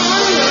 I've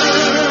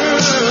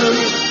fallen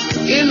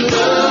in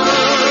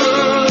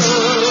love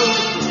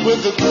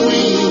with the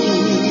queen.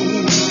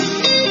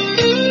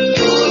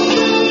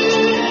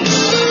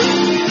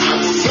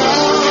 I've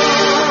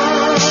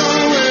fallen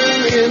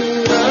in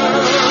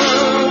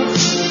love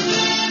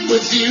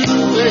with you,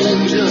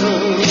 angel.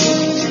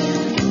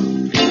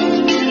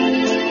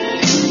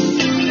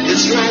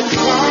 It's like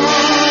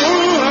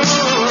falling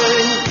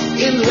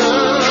in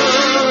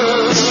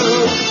love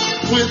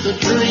with a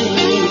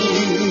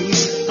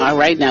dream. All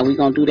right, now we're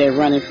going to do that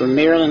running for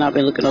Maryland. I've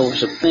been looking over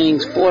some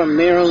things for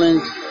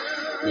Maryland.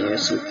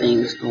 There's some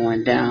things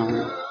going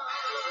down.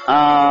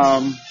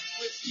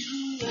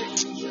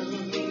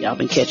 Y'all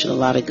been catching a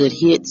lot of good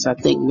hits. I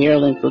think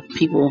Maryland, for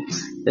people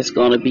that's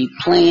going to be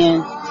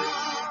playing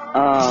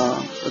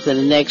within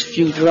the next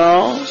few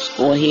draws,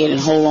 go ahead and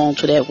hold on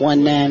to that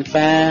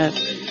 195.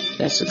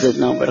 That's a good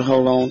number to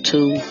hold on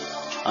to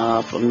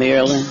for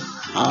Maryland.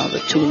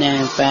 The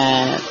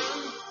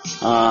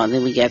 295.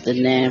 Then we got the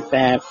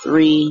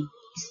 953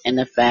 and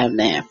the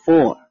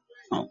 594.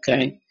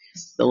 Okay.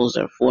 Those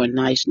are four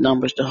nice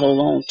numbers to hold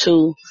on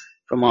to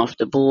from off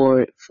the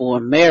board for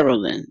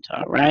Maryland.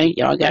 All right.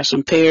 Y'all got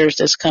some pairs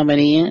that's coming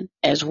in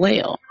as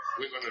well.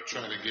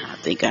 I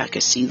think I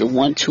could see the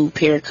 1-2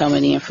 pair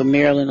coming in for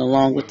Maryland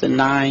along with the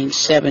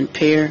 9-7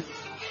 pair,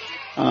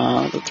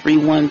 the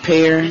 3-1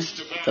 pair,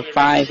 the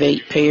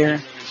 5-8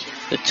 pair,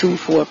 the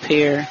 2-4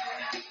 pair,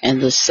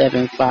 and the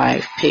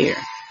 7-5 pair.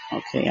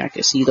 Okay, I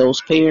can see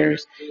those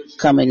pairs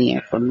coming in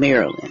for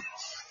Maryland.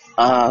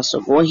 So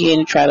go ahead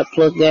and try to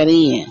plug that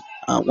in.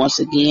 Once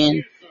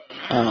again,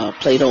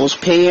 play those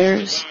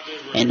pairs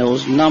and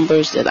those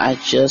numbers that I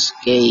just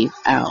gave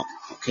out.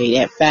 Okay,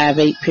 that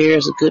 5-8 pair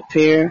is a good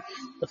pair.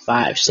 The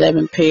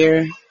 5-7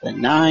 pair, the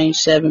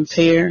 9-7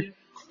 pair,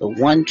 the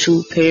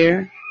 1-2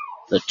 pair,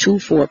 the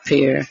 2-4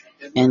 pair,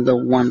 and the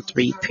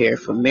 1-3 pair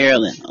for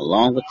Maryland,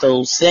 along with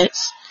those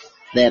sets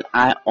that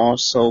I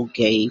also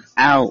gave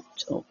out.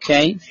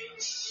 Okay,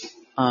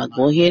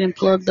 go ahead and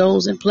plug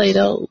those and play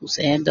those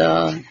and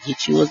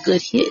get you a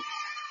good hit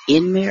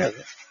in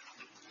Maryland.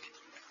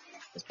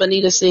 Miss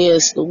Bonita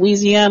says,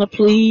 Louisiana,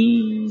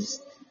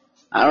 please.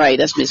 All right,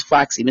 that's Miss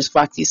Foxy. Miss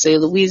Foxy say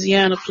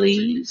Louisiana,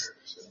 please.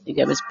 You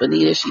got Miss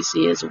Bonita. She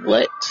says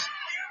what?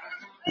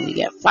 And we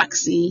got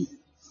Foxy.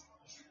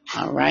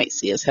 All right,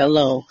 says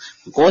hello.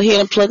 Go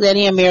ahead and plug that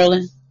in,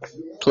 Marilyn.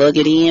 Plug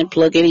it in.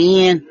 Plug it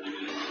in.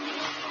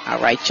 All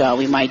right, y'all.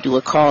 We might do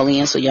a call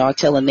in, so y'all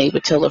tell a neighbor,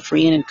 tell a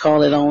friend, and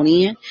call it on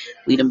in.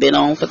 We done been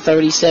on for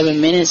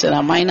 37 minutes, and I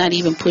might not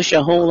even push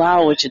a whole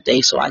hour today,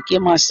 so I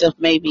give myself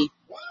maybe.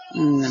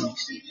 Let me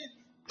see.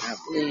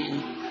 Probably.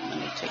 Let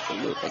me take a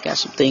look. I got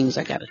some things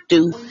I gotta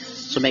do.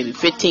 So maybe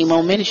 15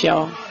 more minutes,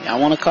 y'all. Y'all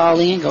want to call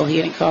in? Go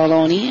ahead and call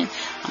on in.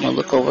 I'm gonna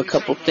look over a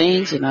couple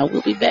things, and I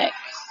will be back.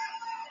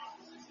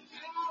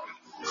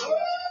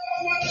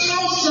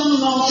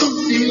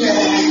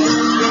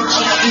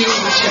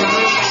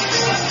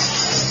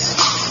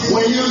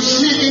 When you're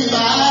sleeping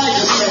by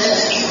yourself,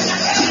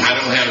 I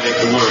don't have that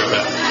to worry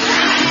about.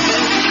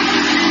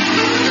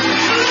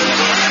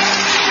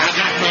 I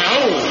got my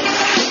own.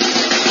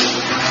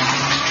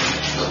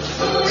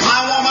 My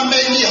woman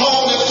made me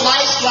hold it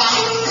twice like,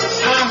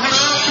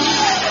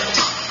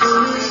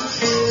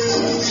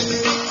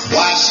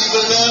 while she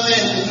was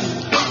loving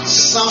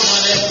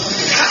someone else.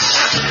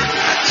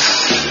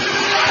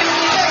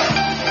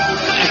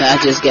 I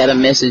just got a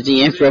message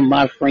in from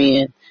my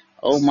friend.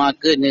 Oh my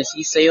goodness.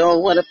 He say, oh,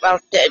 what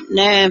about that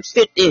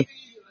 950?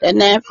 That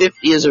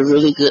 950 is a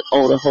really good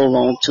O to hold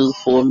on to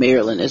for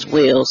Maryland as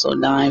well. So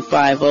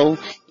 950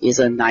 is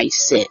a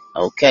nice set.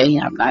 Okay.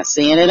 I'm not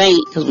saying it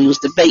ain't because we was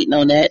debating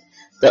on that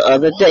the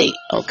other day.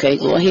 Okay.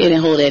 Go ahead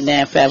and hold that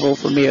 950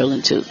 for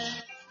Maryland too.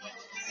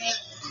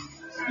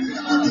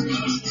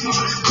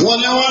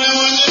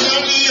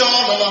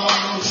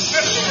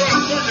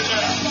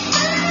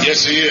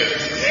 Yes, he is.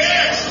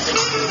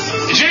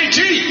 JT.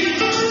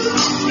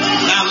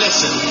 Now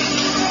listen.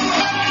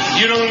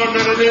 You don't know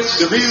none of this?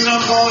 The reason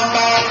I'm calling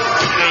back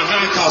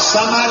because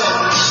somebody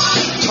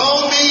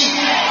told me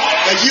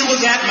that you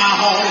was at my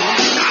home.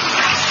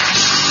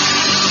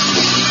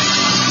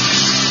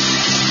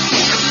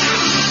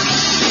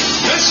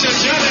 Mr.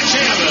 Johnny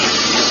Chandler.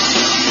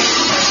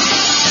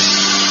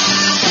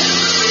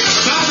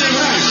 Bobby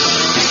Rice.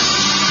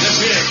 That's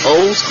it.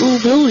 Old school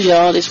blues,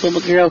 y'all. This from a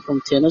girl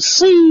from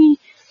Tennessee.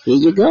 Here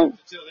you go.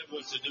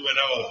 To do it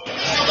all.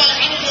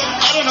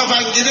 I don't know if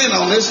I can get in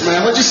on this,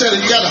 man. What you said,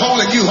 you got a hole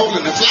and you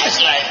holding the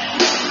flashlight.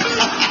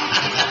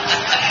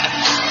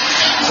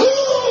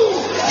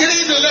 Good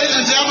evening, ladies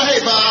and gentlemen.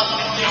 Hey, Bob.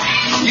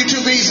 You two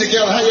bees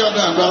together. How y'all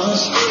doing,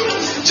 brothers?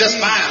 Just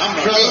fine. I'm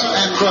not brother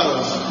good. And brother.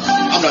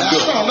 I'm not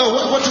good. I don't know.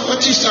 What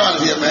you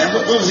started here, man?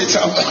 What was he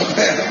talking about,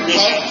 man?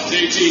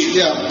 JT.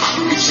 Yeah.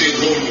 You said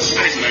holding the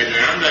flashlight,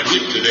 man. I'm not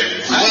hip to that.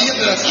 I ain't hip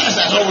to the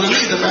flashlight holding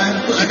either,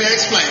 man. Let me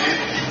explain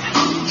it.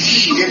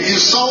 If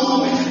you're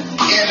so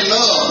in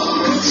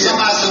love,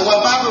 somebody said, well,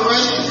 Barbara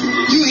Ray,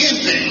 you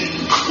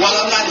hinting. Well,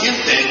 I'm not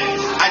hinting.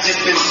 I just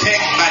been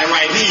pecked by the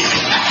right hand.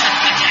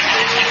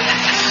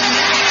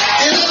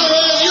 In other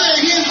words, you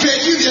ain't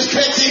henpecked, you just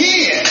pecked your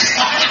head.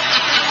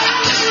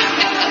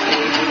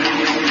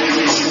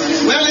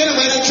 Well,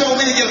 anyway, they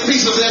told me to get a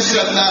piece of that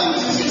shut now.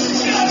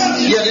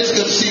 Yeah, it's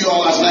good to see you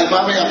all last night,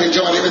 Bobby. I've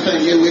enjoyed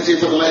everything here with you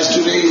for the last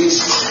 2 days.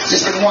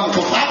 It's been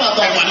wonderful. How about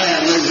that, my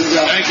man, ladies and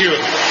gentlemen? Thank you.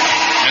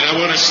 And I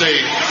want to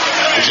say,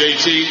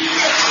 JT,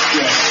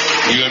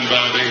 you and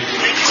Bobby,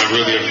 I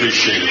really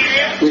appreciate it.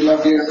 We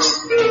love you.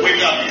 We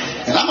love you.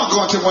 And I'm going to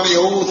go into one of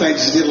your old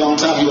things you did a long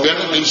time ago. You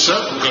better do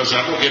something because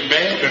I'm going to get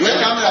mad.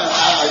 Well,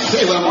 I'll tell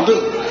you what I'm going to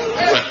do.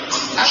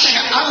 I think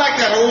I like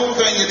that old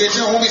thing you did.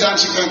 You know, when we was out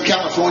in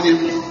California,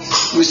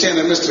 we were staying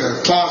at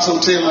Mr. Clark's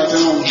Hotel out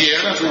there on.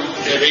 Yeah,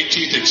 at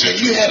 18th and Central.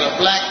 And you had a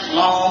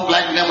long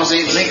black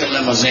limousine, Lincoln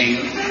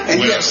limousine.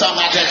 And you had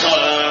something out there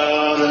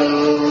called...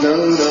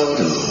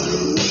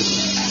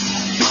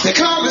 They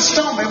call it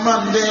Stormy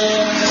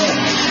Monday.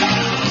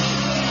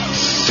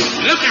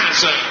 Look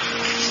outside.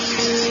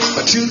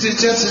 But Tuesday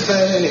just as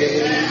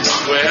bad.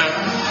 Well.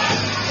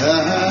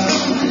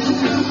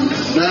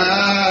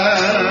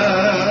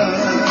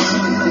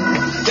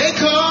 They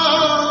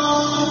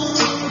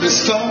call it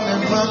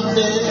Stormy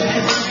Monday.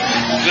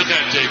 Look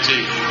out, JT.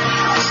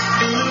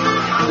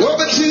 Well,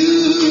 but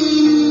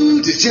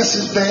Tuesday just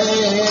as bad.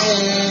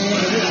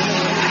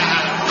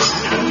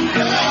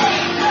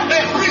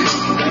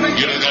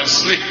 You done got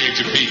slick at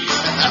your feet.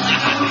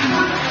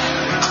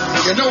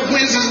 You know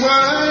Wednesday's word.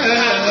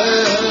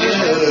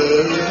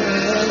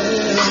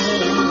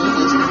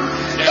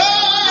 Oh,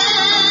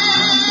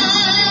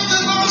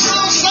 so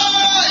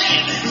sorry.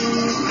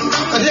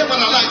 But here's what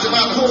I liked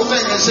about the whole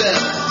thing. They said,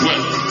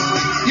 well,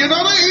 you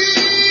know the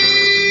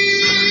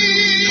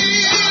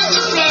eve's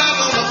fly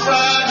on a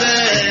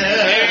Friday.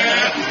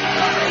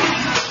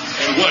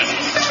 And what?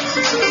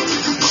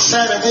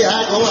 Saturday I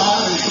go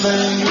out and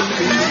play.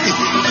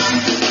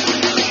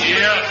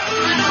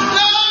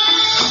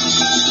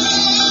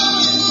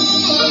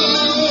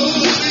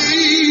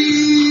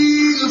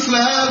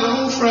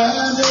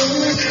 Friday,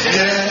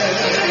 yeah.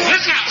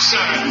 Look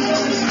outside.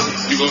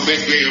 You gonna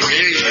make me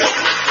ready?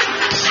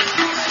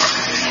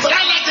 But I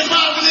like the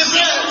marvelous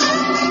air.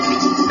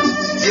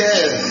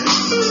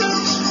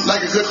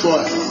 good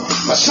boy.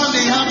 But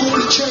Sunday I go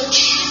to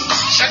church.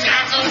 Sunday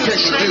I go to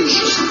church.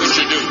 What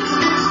you do?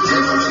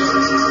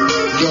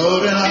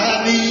 Lord, and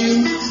I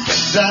kneel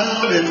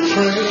down and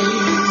pray.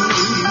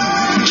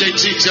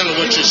 JT, tell her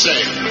what you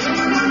say.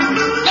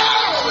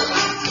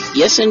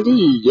 Yes,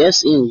 indeed.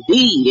 Yes,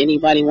 indeed.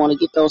 Anybody want to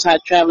get those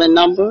hot traveling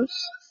numbers?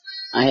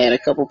 I had a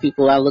couple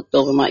people, I looked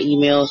over my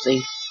emails.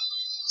 They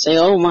say,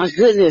 oh my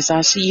goodness,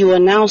 I see you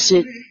announce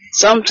it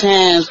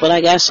sometimes, but I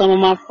got some of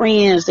my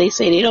friends, they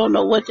say they don't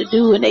know what to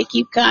do and they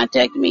keep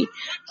contacting me.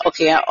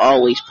 Okay, I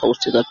always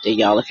post it up there,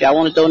 y'all. If y'all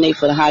want to donate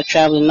for the hot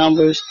traveling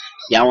numbers,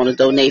 y'all want to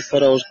donate for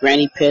those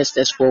granny pets,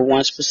 that's for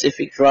one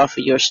specific draw for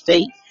your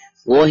state,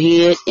 go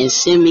ahead and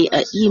send me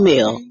an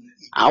email.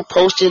 I'll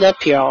post it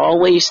up here. I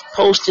always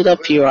post it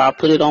up here. I'll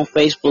put it on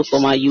Facebook or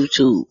my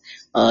YouTube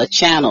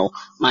channel.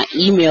 My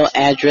email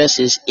address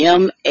is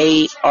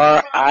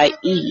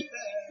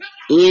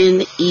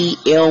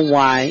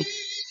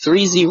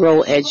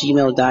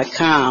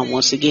MARIENELY30@gmail.com.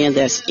 Once again,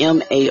 that's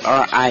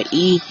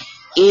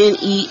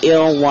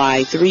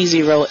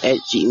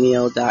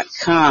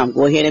MARIENELY30@gmail.com.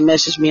 Go ahead and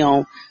message me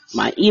on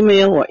my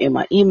email or in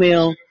my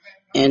email,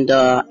 and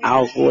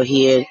I'll go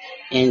ahead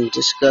and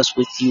discuss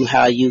with you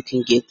how you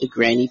can get the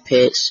granny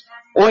pets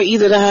or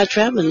either the hot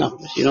traveling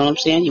numbers. You know what I'm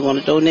saying? You want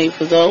to donate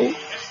for those?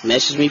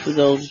 Message me for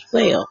those as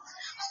well.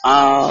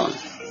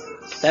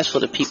 That's for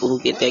the people who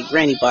get that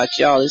granny box.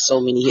 Y'all, there's so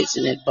many hits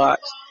in that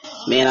box.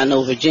 Man, I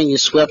know Virginia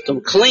swept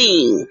them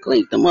cleaned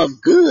them up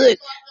good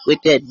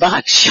with that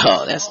box,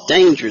 y'all. That's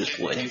dangerous,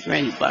 boy. That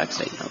granny box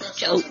ain't no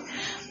joke.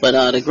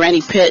 But the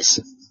granny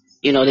pets,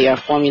 you know, they are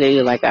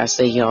formulated, like I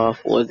say, y'all,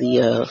 for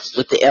the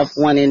with the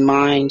F1 in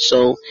mind.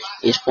 So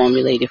it's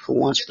formulated for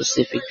one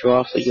specific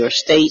draw for your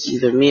state,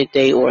 either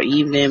midday or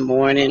evening,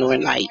 morning or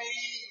night,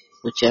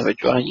 whichever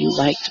draw you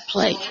like to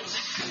play.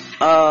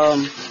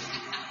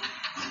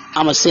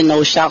 I'm gonna send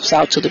those shouts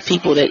out to the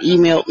people that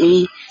emailed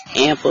me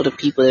and for the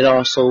people that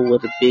also were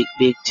the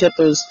big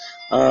tippers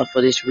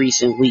for this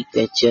recent week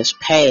that just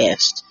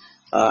passed.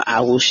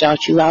 I will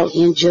shout you out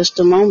in just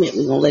a moment.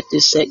 We're gonna let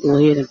this set go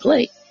ahead and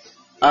play.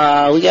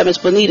 We got Miss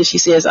Bonita. She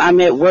says, I'm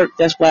at work.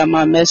 That's why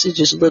my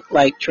messages look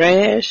like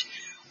trash.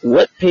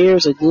 What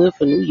pairs are good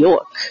for New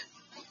York?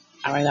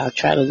 All right, I'll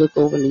try to look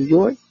over New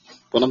York.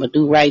 What I'm going to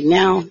do right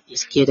now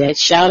is get that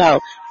shout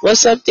out.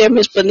 What's up there,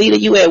 Miss Bonita?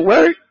 You at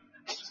work?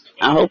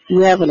 I hope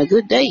you having a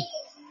good day.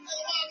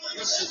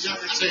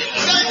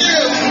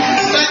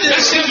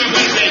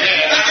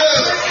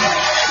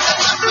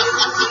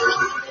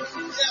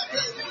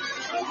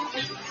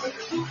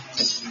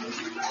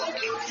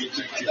 Thank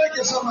you. Thank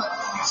you so much.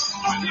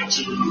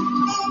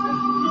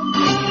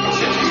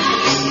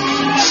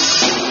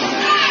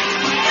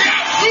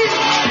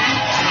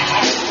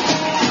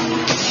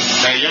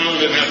 Now, y'all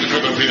didn't have to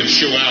come up here and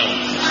show out.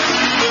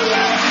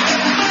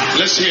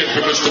 Let's hear it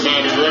for Mr.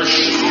 Bobby Rush.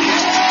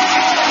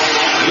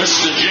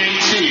 Mr.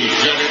 JT,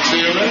 Johnny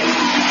Taylor.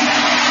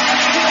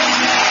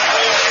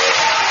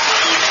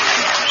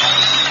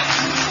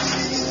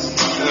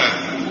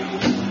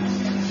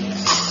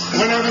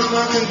 When I was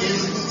loving you,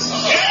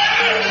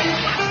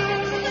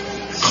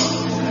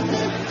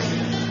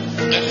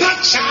 at that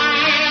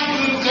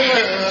time,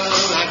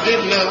 girl, I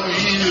didn't love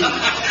you.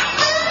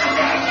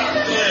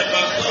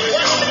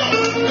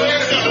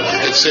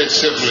 It said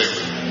simply,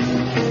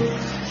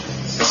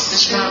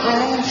 It's my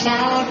own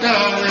fault,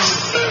 darling.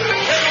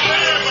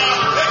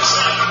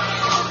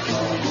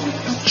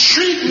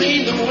 Treat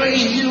me the way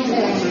you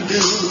want to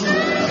do.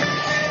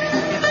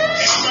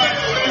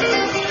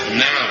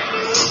 now,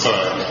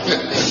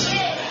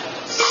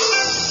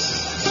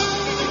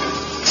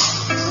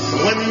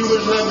 When you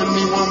was loving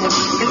me, woman,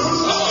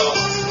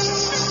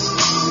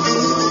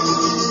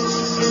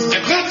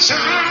 at that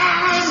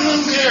time,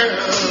 girl,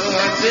 I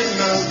didn't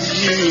love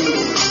you.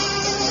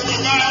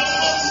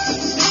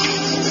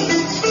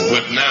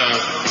 but now,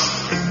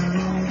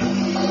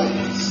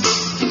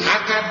 I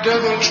got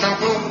double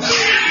trouble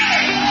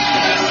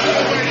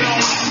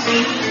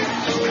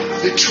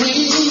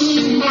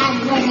between my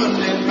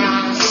woman and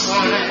my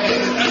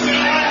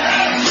wife.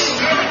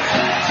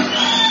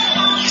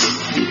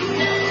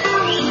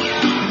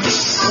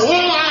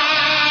 Oh, I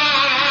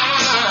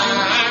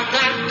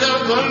got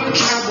double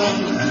trouble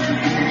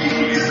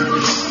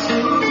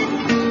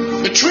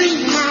between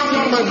my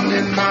woman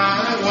and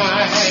my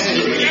wife.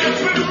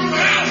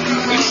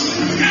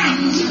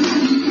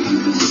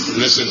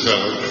 listen,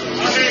 fella.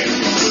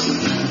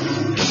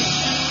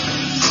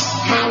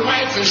 My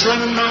wife is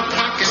running my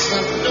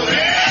pocketbook,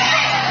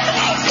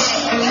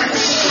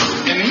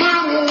 and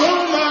my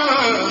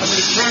woman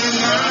is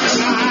running my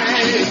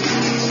life.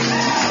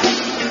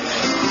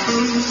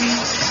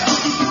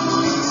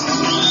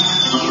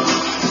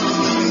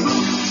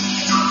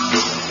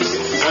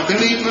 I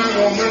believe my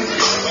woman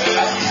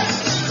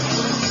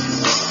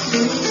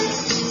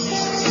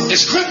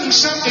is putting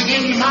something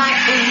in my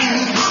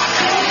food.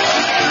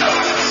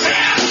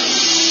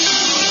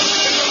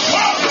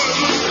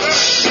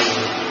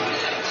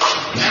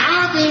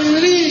 I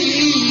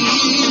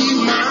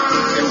believe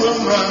my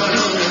woman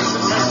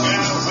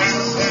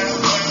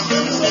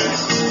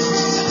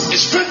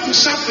is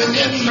All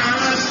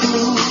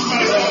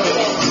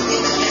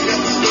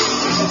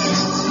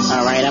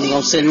right, I'm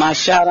going to send my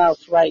shout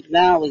outs right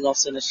now. We're going to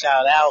send a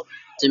shout out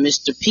to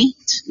Mr.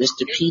 Pete.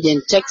 Mr. Pete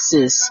in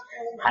Texas.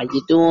 How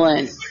you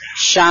doing?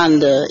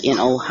 Shonda in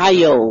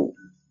Ohio.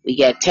 We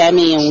got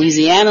Tammy in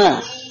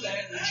Louisiana.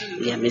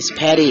 We got Miss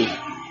Patty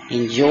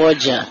in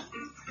Georgia.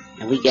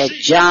 And we got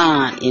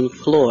John in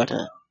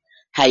Florida.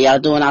 How y'all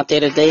doing out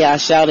there today? I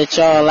shouted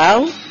y'all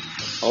out.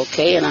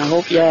 Okay, and I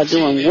hope y'all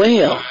doing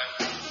well.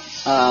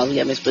 We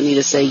got Miss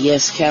Bonita say,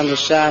 yes, candle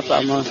shop.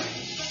 I'm a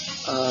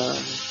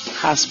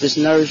hospice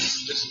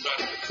nurse.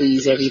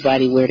 Please,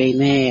 everybody wear their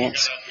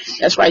mask.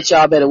 That's right,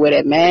 y'all better wear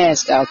that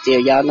mask out there.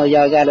 Y'all know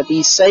y'all got to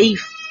be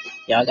safe.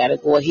 Y'all got to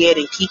go ahead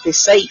and keep it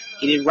safe.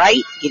 Get it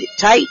right, get it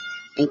tight,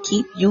 and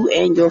keep you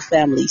and your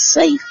family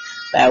safe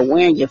by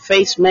wearing your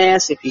face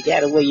mask. If you got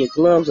to wear your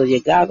gloves or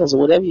your goggles or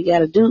whatever you got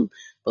to do,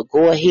 but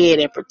go ahead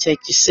and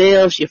protect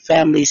yourselves, your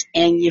families,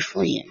 and your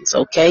friends,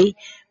 okay?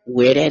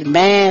 Wear that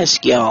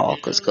mask, y'all,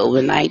 because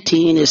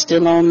COVID-19 is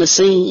still on the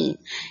scene,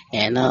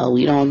 and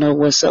we don't know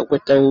what's up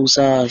with those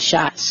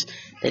shots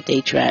that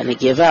they trying to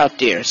give out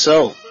there.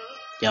 So,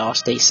 y'all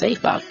stay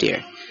safe out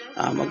there.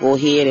 I'm going to go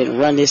ahead and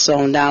run this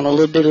on down a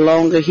little bit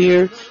longer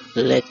here.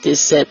 Let this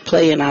set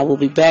play, and I will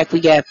be back. We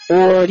got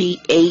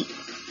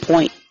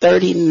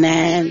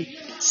 48.39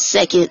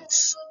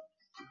 seconds,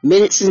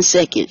 minutes and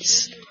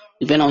seconds.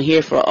 We've been on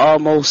here for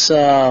almost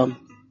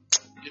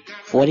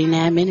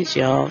 49 minutes,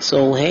 y'all.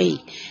 So, hey,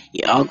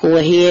 y'all go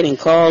ahead and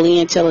call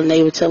in, tell a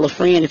neighbor, tell a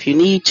friend if you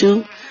need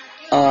to.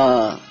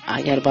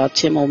 I got about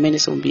 10 more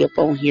minutes. I'm going to be up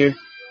on here,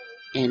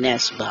 and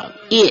that's about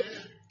it.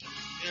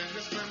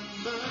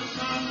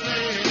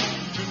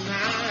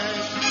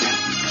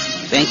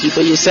 Thank you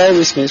for your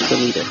service, Miss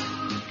Bonita.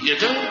 You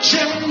don't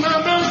tell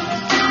mama,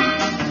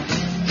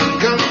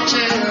 don't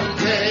tell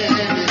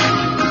daddy,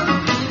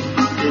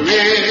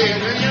 red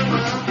and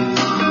yellow,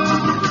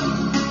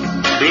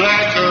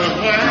 black or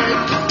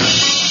white,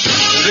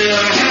 they'll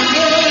have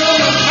no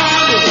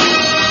power,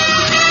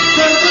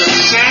 but the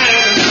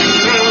sign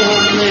is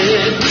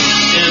lonely,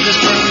 and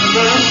it's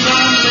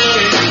Monday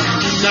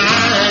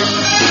tonight.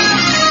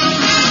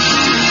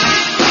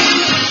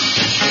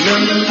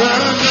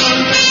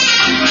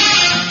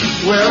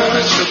 Well,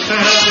 it's a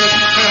private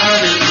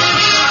party.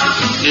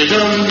 You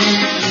don't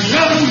need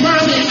no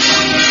money.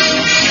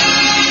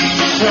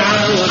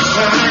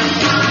 Qualify.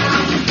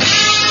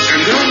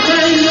 And don't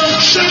bring no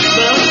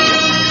sugar.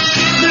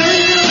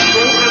 They're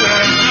broken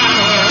out.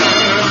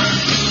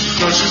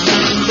 'Cause it's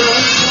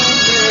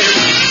Monday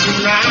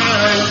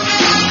tonight.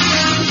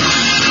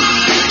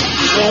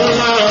 Oh,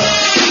 Lord.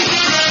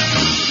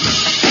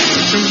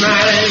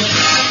 Tonight.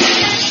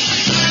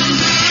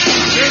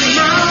 It's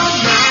my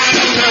night,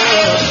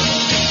 love.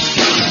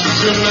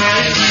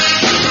 Tonight,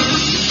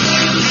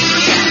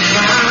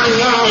 my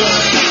Lord,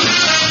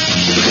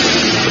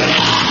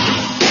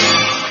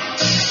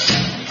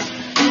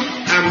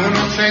 I want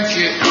to thank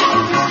you.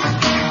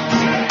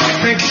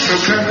 Thank you for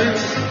coming.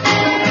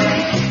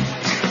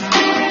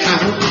 I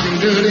hope we can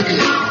do it again.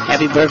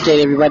 Happy birthday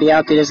to everybody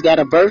out there that's got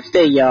a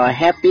birthday, y'all.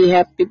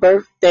 Happy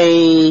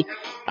birthday.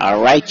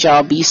 All right,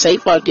 y'all, be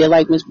safe out there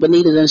like Miss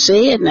Bonita done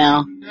said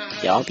now.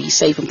 Y'all be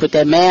safe and put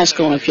that mask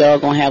on if y'all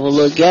gonna have a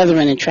little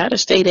gathering, and try to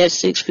stay that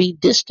 6 feet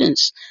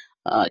distance.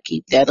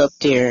 Keep that up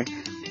there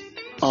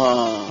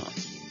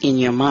in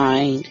your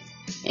mind,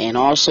 and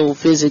also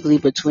physically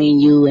between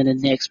you and the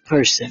next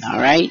person. All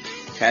right,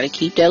 try to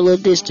keep that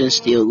little distance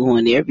still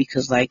going there,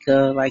 because like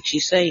she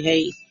say,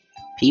 hey,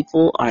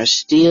 people are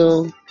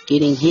still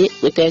getting hit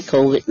with that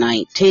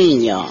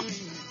COVID-19, y'all.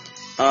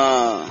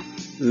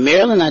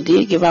 Maryland, I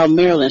did give out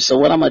Maryland, so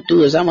what I'm going to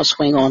do is I'm going to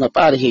swing on up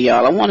out of here,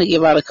 y'all. I want to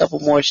give out a couple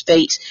more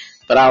states,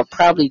 but I'll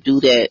probably do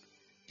that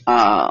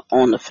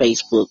on the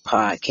Facebook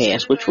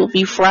podcast, which will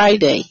be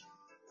Friday,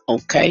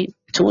 okay?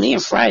 Tune in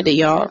Friday,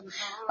 y'all.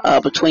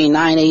 Between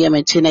 9 a.m.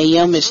 and 10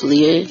 a.m., Miss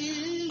Leah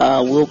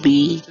will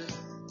be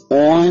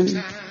on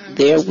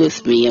there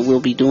with me, and we'll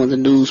be doing the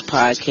news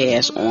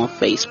podcast on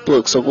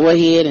Facebook. So go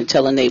ahead and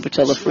tell a neighbor,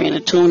 tell a friend,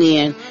 and tune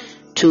in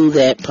to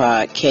that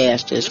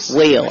podcast as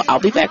well. I'll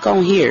be back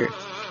on here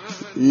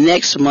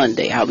next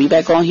Monday. I'll be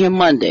back on here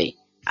Monday.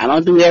 I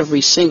don't do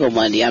every single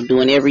Monday. I'm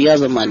doing every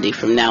other Monday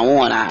from now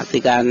on. I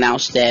think I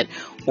announced that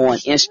on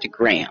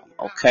Instagram,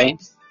 okay?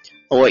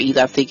 Or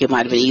I think it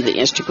might have been either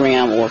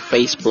Instagram or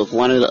Facebook.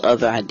 One or the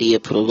other. I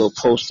did put a little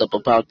post up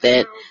about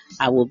that.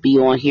 I will be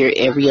on here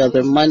every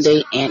other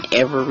Monday and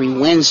every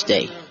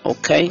Wednesday,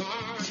 okay?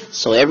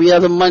 So every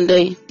other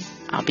Monday,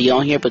 I'll be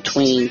on here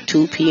between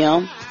 2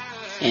 p.m.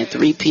 and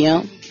 3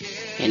 p.m.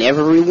 And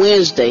every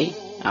Wednesday,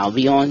 I'll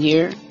be on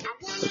here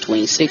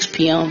between 6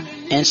 p.m.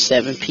 and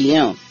 7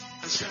 p.m.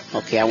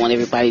 Okay, I want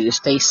everybody to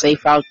stay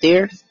safe out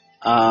there,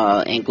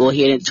 and go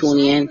ahead and tune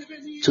in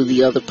to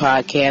the other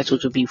podcast,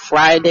 which will be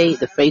Friday,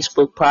 the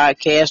Facebook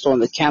podcast on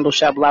the Candle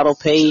Shop Lotto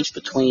page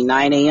between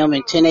 9 a.m.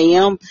 and 10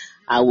 a.m.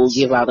 I will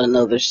give out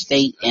another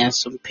state and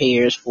some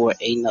pairs for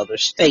another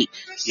state.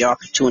 So y'all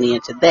can tune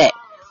into that.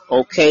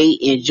 Okay,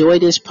 enjoy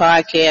this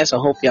podcast. I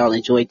hope y'all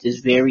enjoyed this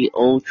very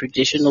old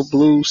traditional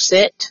blues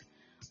set.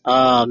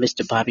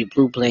 Mr. Bobby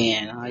Blue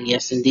Bland.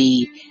 Yes,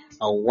 indeed.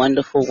 A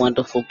wonderful,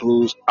 wonderful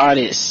blues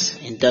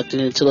artist.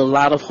 Inducted into the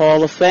lot of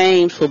Hall of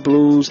Fame for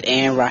blues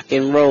and rock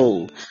and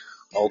roll.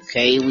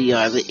 Okay, we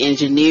are the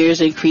engineers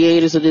and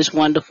creators of this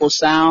wonderful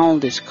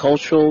sound, this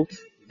cultural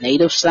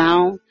native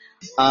sound.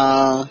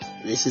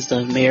 This is the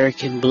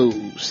American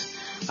blues.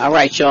 All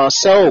right, y'all.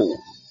 So,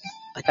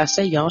 like I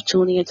say, y'all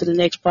tune in to the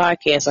next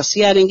podcast. I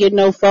see I didn't get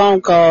no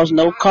phone calls,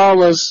 no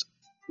callers.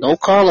 I'm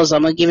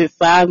going to give it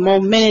 5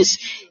 more minutes,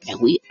 and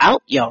we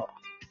out, y'all.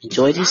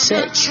 Enjoy this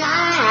set.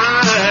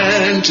 I'm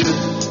trying to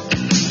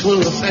pull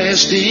a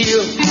fast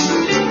deal.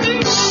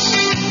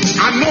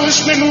 I know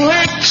it's been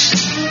wrecked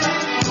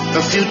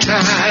a few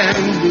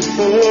times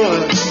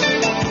before,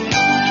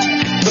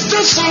 but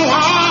that's so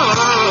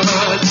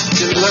hard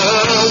to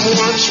love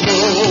once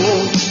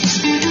more.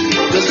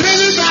 Does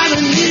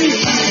anybody need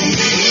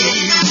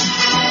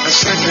a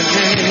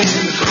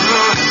second-hand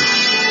heart?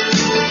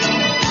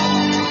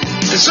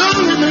 It's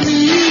only been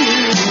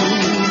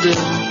used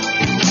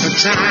a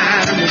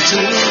time or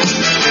two.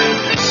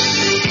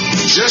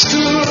 Just to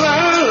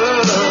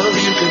love,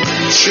 you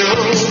can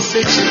sure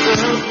fix it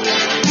up.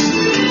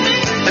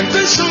 And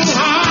this so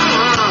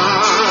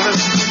hard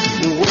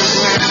will work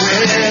like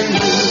brand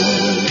new.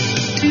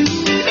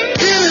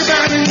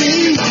 Anybody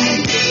need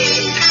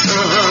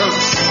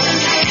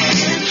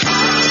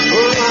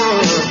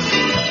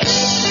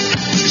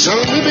it's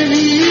only been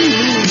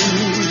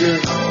used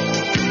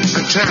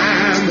a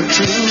time or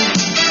two.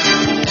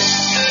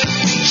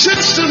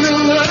 Just a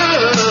little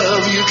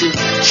love, you can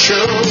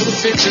sure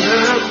fix it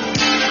up.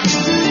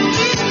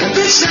 And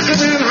this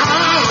second-hand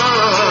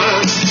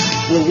heart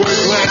will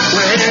work like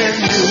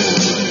brand new.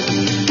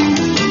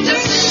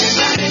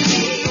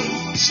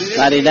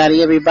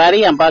 Lottie,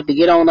 everybody. I'm about to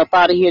get on up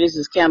out of here. This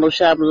is Candle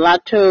Shop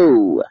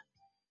Lotto.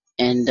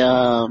 And,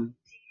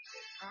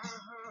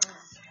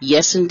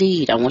 yes,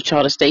 indeed. I want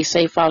y'all to stay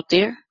safe out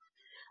there.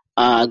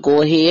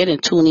 Go ahead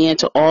and tune in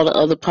to all the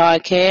other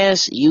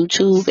podcasts,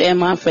 YouTube and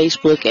my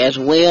Facebook, as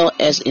well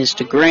as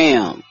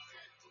Instagram.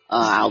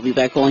 I'll be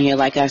back on here,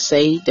 like I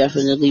say,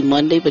 definitely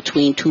Monday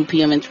between 2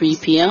 p.m. and 3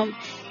 p.m.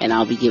 And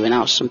I'll be giving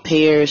out some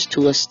pairs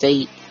to a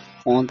state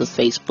on the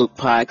Facebook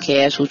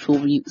podcast, which will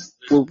be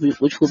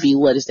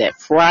what is that?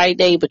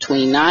 Friday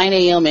between 9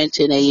 a.m. and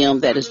 10 a.m.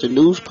 That is the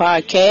news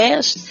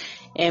podcast.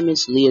 And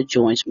Miss Leah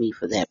joins me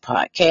for that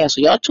podcast.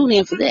 So y'all tune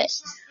in for that.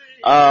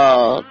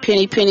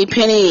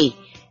 Penny.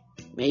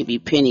 Maybe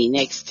Penny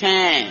next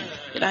time.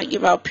 Did I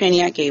give out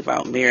Penny? I gave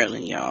out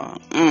Marilyn,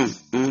 y'all. I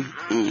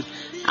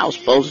was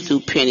supposed to do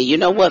Penny. You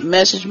know what?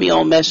 Message me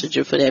on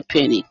Messenger for that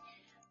Penny.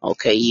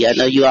 Okay, I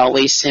know you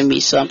always send me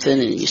something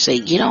and you say,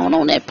 get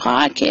on that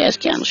podcast,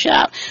 Candle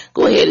Shop.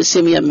 Go ahead and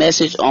send me a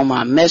message on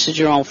my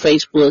Messenger on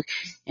Facebook,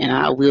 and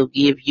I will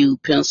give you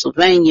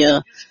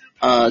Pennsylvania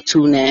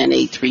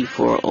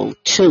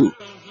 2983402.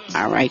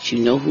 All right,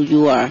 you know who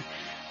you are.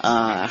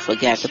 I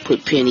forgot to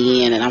put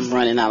Penny in, and I'm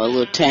running out of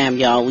little time,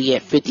 y'all. We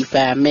at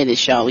 55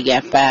 minutes, y'all. We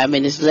got 5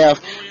 minutes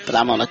left, but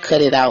I'm going to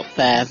cut it out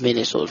 5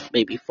 minutes or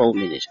maybe 4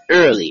 minutes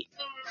early.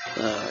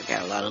 I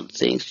got a lot of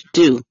things to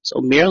do.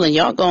 So, Marilyn,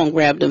 y'all go and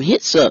grab them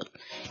hits up.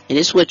 And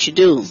it's what you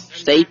do.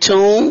 Stay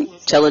tuned.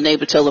 Tell a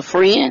neighbor, tell a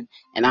friend.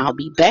 And I'll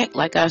be back,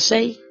 like I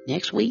say,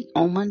 next week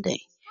on Monday.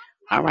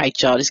 All right,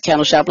 y'all. This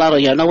Candle Shop Lotto.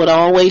 Y'all know what I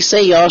always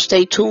say. Y'all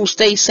stay tuned,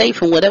 stay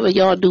safe, and whatever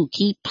y'all do,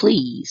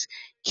 please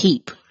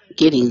keep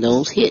getting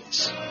those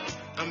hits.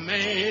 A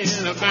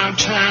man about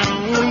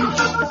town,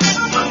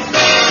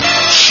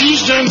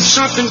 she's done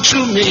something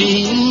to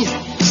me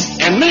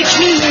and makes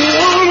me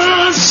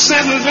wanna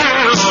settle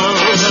down.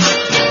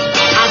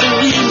 I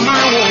believe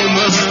my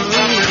woman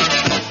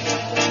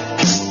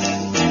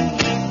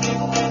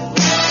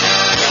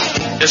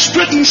is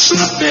putting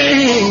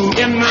something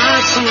in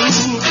my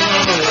food.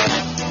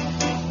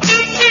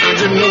 I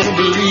didn't know to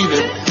believe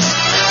it,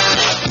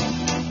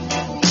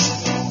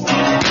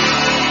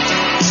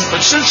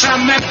 but since I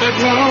met that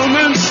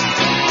woman,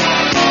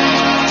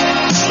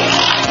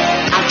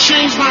 I've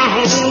changed my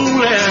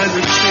whole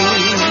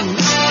attitude.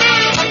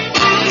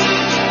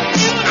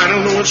 I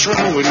don't know what's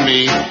wrong with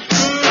me.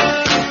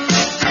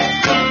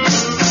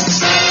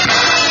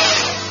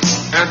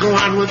 I go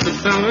out with the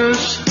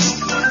fellas,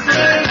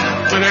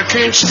 but I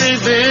can't stay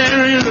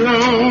very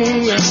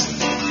long.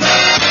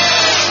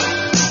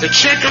 The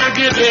check I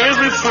get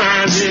every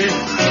Friday,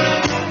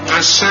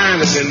 I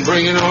sign it and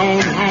bring it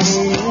on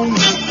home.